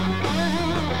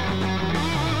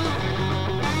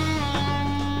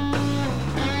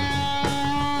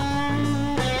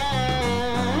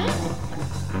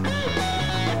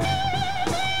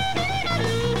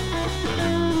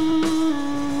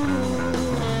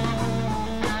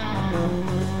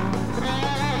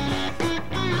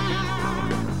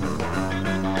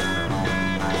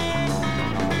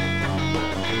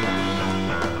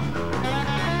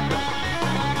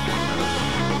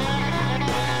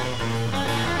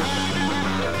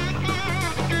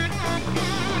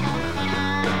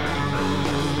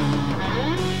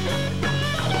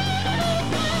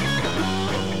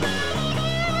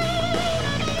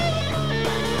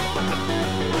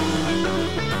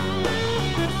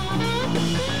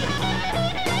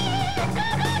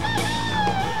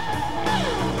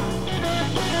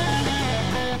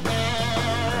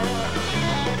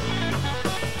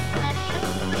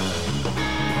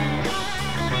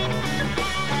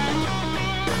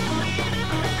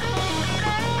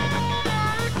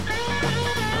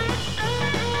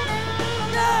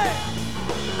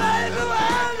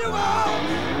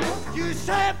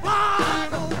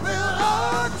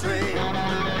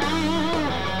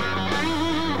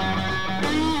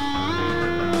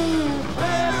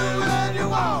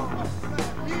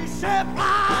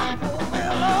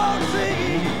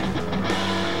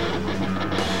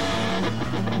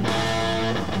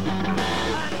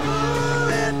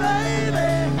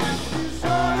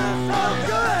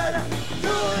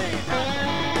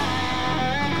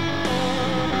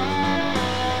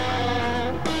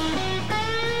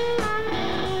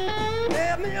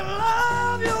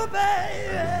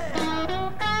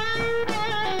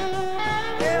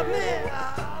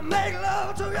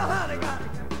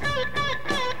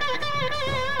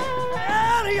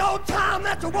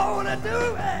 You wanna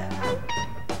do it.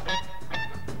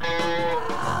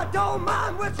 I don't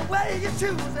mind which way you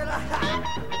choose it.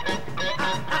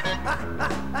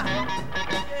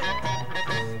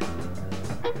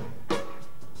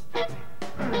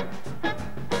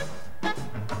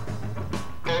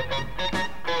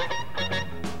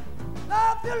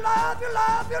 Love you, love you,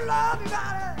 love you, love you,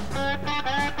 got it.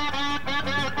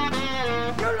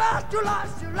 You lost, you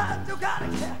lost, you lost, you got it.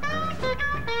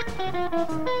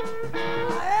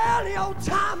 Any old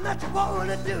time that you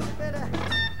wanna do, baby.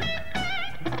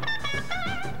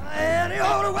 Any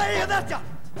old way that you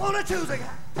wanna choose a guy.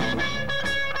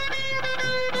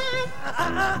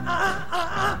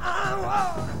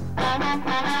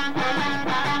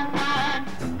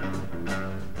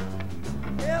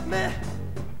 Help me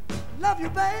love you,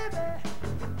 baby.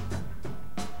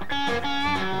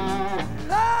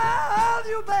 Love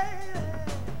you, baby.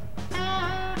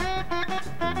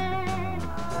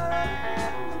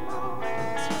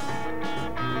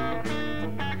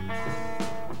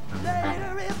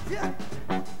 Later, if you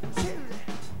choose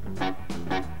it,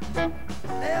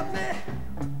 let me.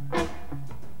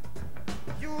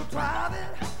 You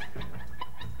driving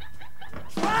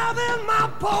my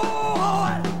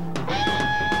boy.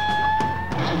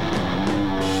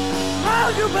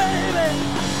 Love you, baby.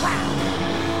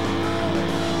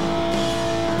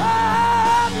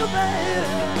 Love you, baby.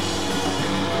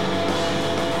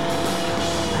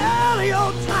 Any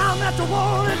old time that you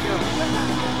wanna do it.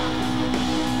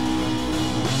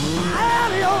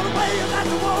 Any old way that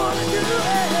you wanna do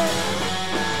it.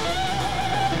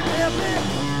 Let me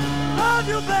love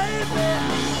you, baby.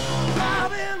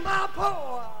 Driving my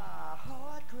poor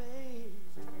heart crazy.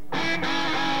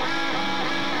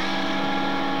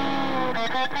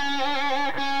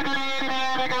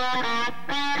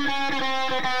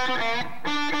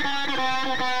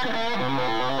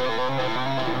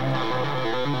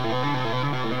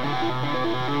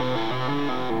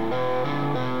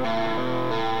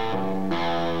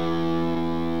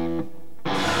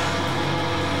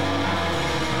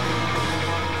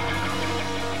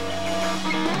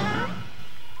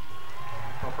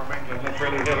 Let's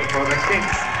really hear it for the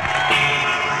Kinks.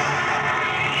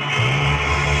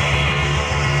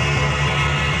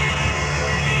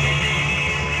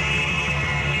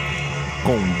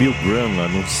 Com Bill Graham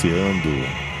anunciando,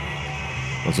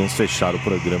 nós vamos fechar o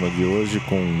programa de hoje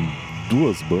com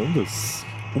duas bandas,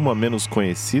 uma menos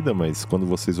conhecida, mas quando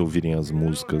vocês ouvirem as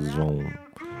músicas vão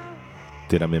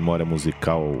ter a memória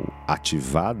musical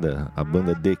ativada, a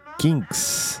banda The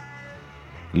Kinks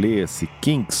Leia-se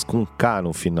Kinks com K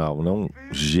no final, não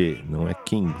G, não é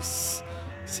Kings.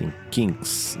 Sim,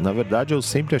 Kinks. Na verdade, eu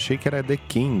sempre achei que era The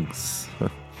Kings.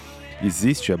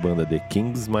 Existe a banda The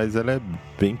Kings, mas ela é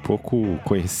bem pouco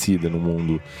conhecida no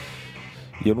mundo.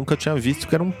 E eu nunca tinha visto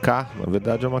que era um K. Na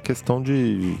verdade, é uma questão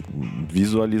de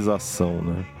visualização,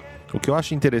 né? O que eu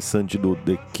acho interessante do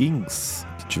The Kings,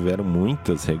 que tiveram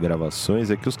muitas regravações,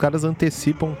 é que os caras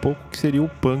antecipam um pouco o que seria o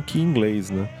punk em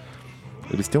inglês, né?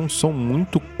 Eles têm um som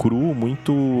muito cru,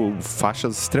 muito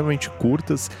faixas extremamente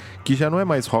curtas, que já não é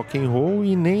mais rock and roll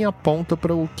e nem aponta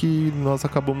para o que nós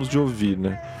acabamos de ouvir,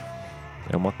 né?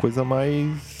 É uma coisa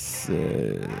mais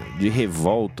de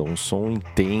revolta, um som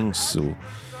intenso,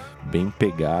 bem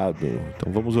pegado.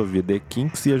 Então vamos ouvir The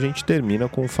Kinks e a gente termina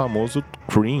com o famoso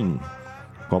Cream,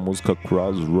 com a música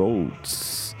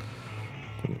Crossroads,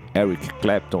 com Eric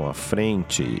Clapton à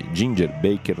frente, Ginger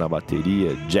Baker na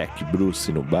bateria, Jack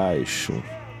Bruce no baixo.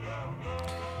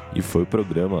 E foi o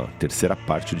programa, terceira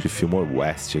parte de FILLMORE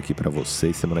WEST aqui para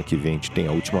vocês. Semana que vem a gente tem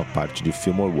a última parte de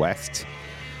FILLMORE WEST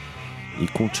e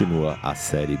continua a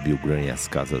série Bill Graham e as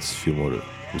Casas Fillmore,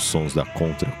 os sons da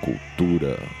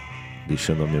contracultura,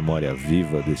 deixando a memória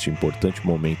viva deste importante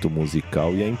momento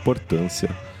musical e a importância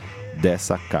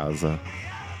dessa casa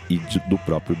e do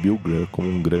próprio Bill Graham como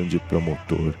um grande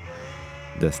promotor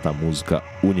desta música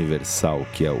universal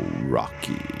que é o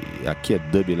rock. Aqui é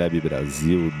Dub Lab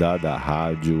Brasil, Dada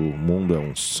Rádio, Mundo é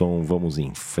um Som, vamos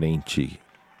em frente,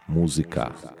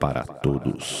 música para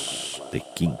todos, The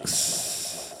Kinks.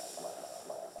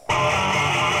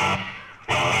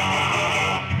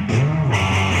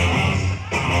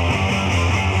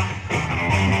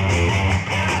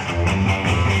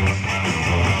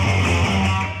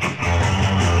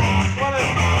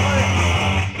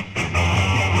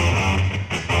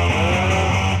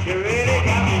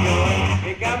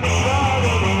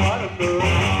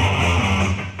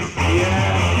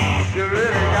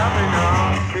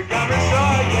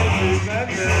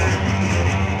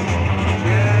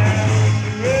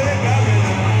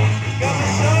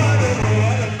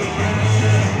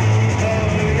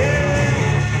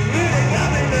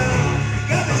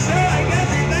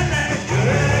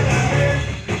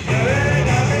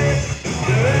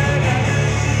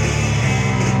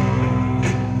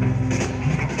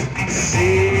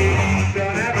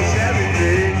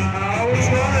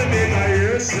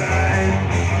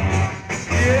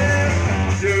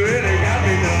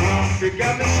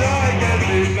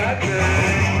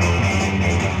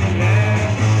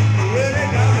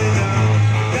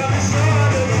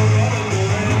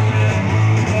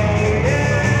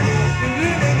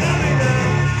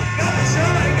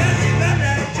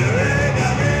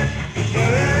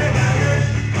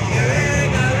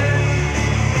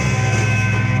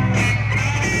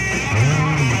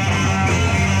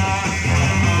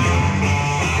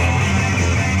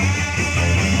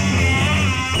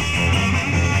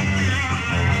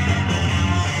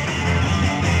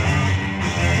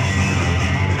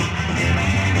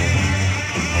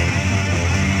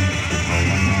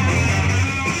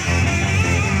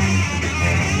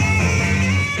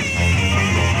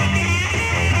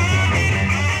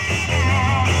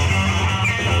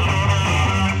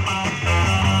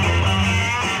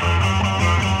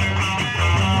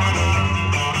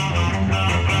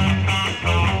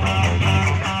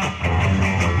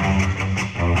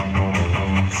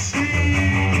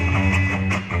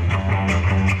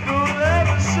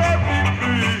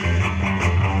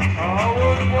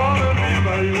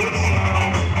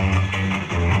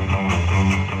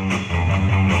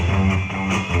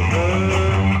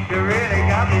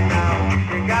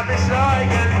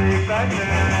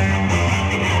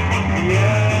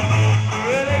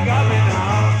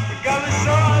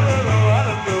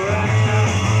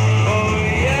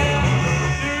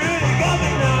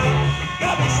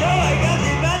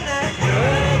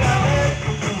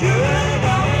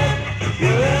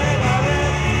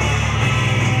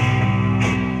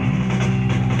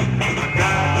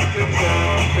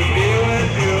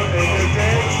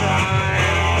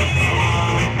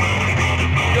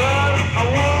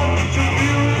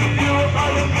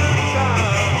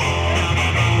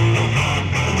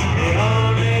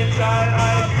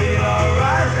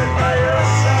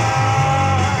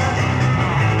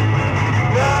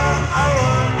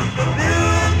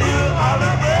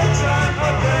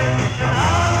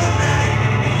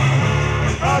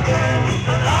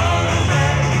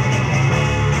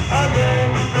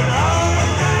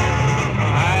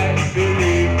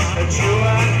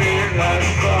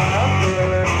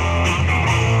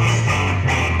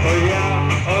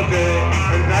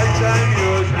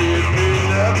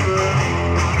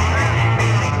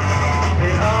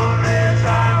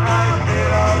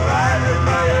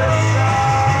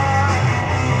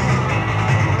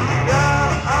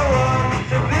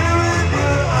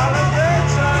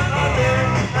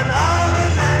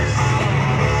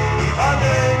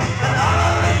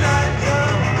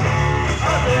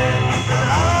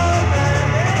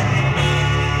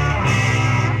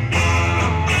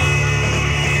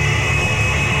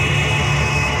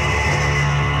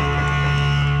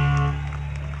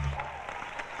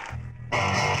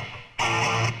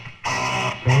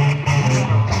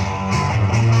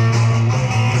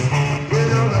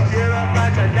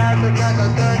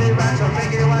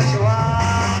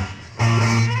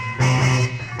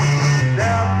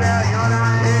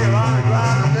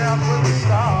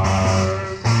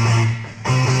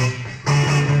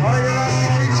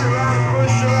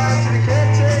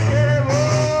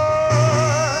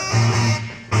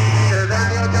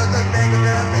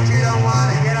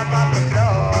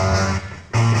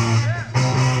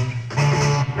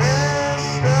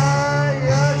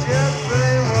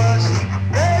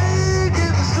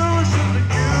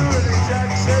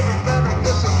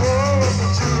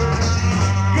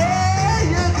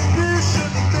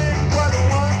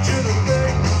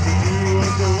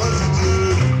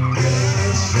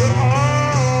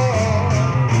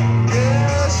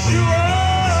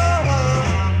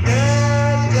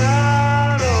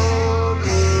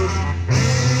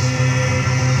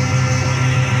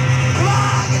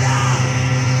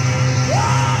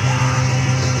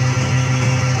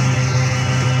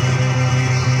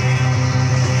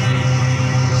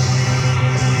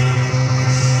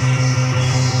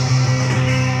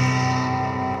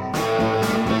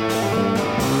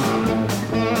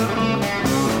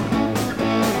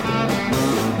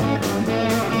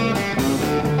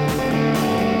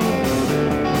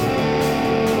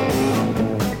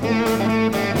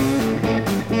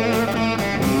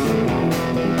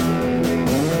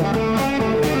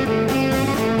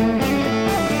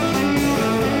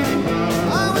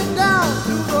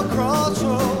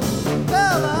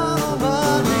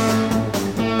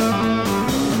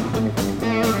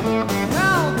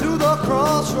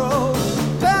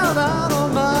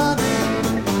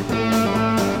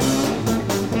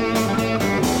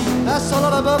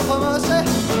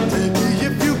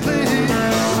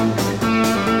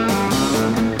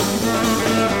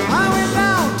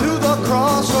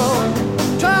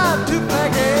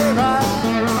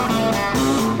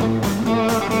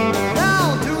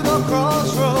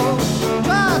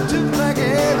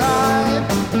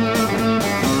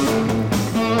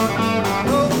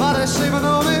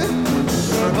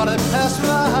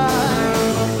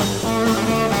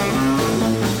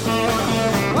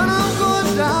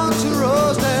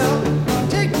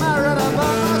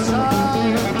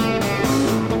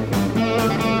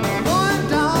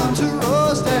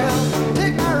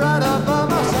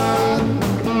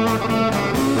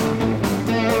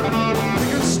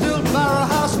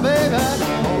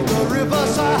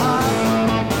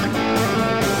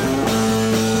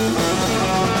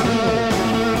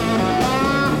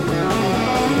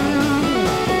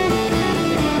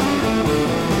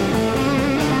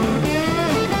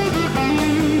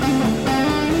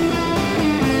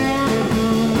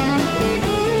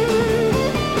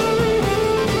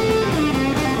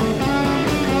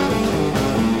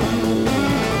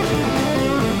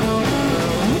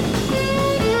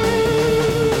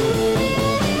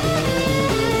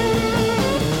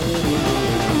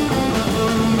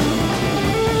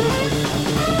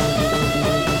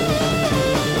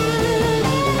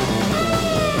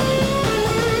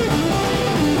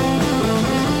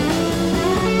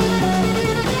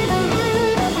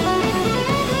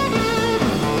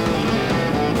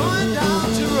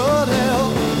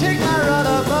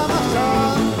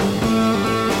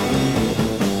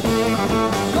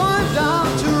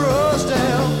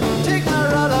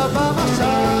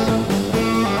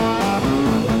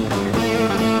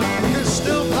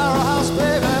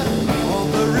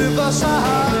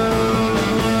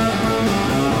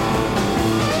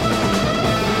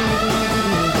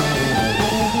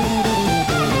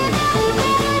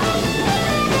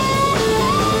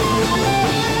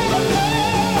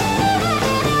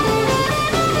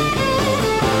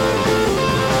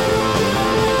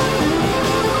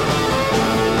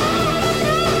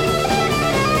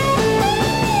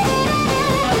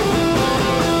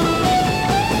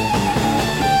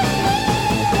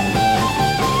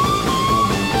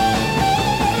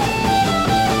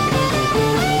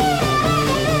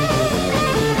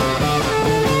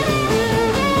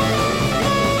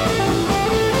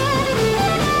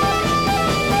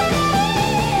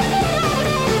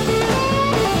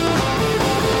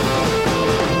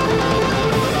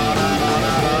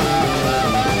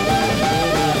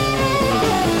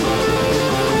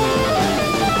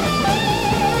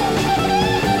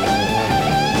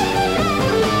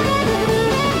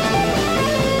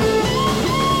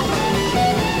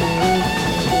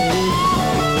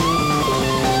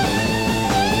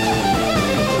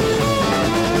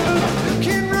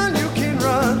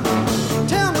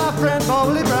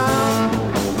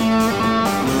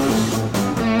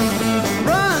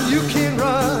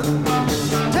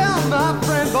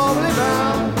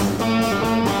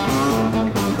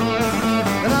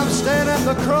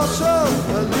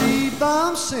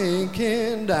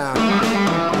 sinking down.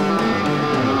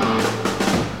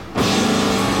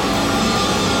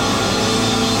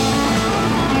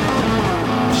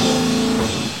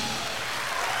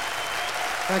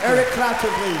 Eric Clapton,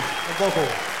 please, the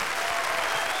vocal.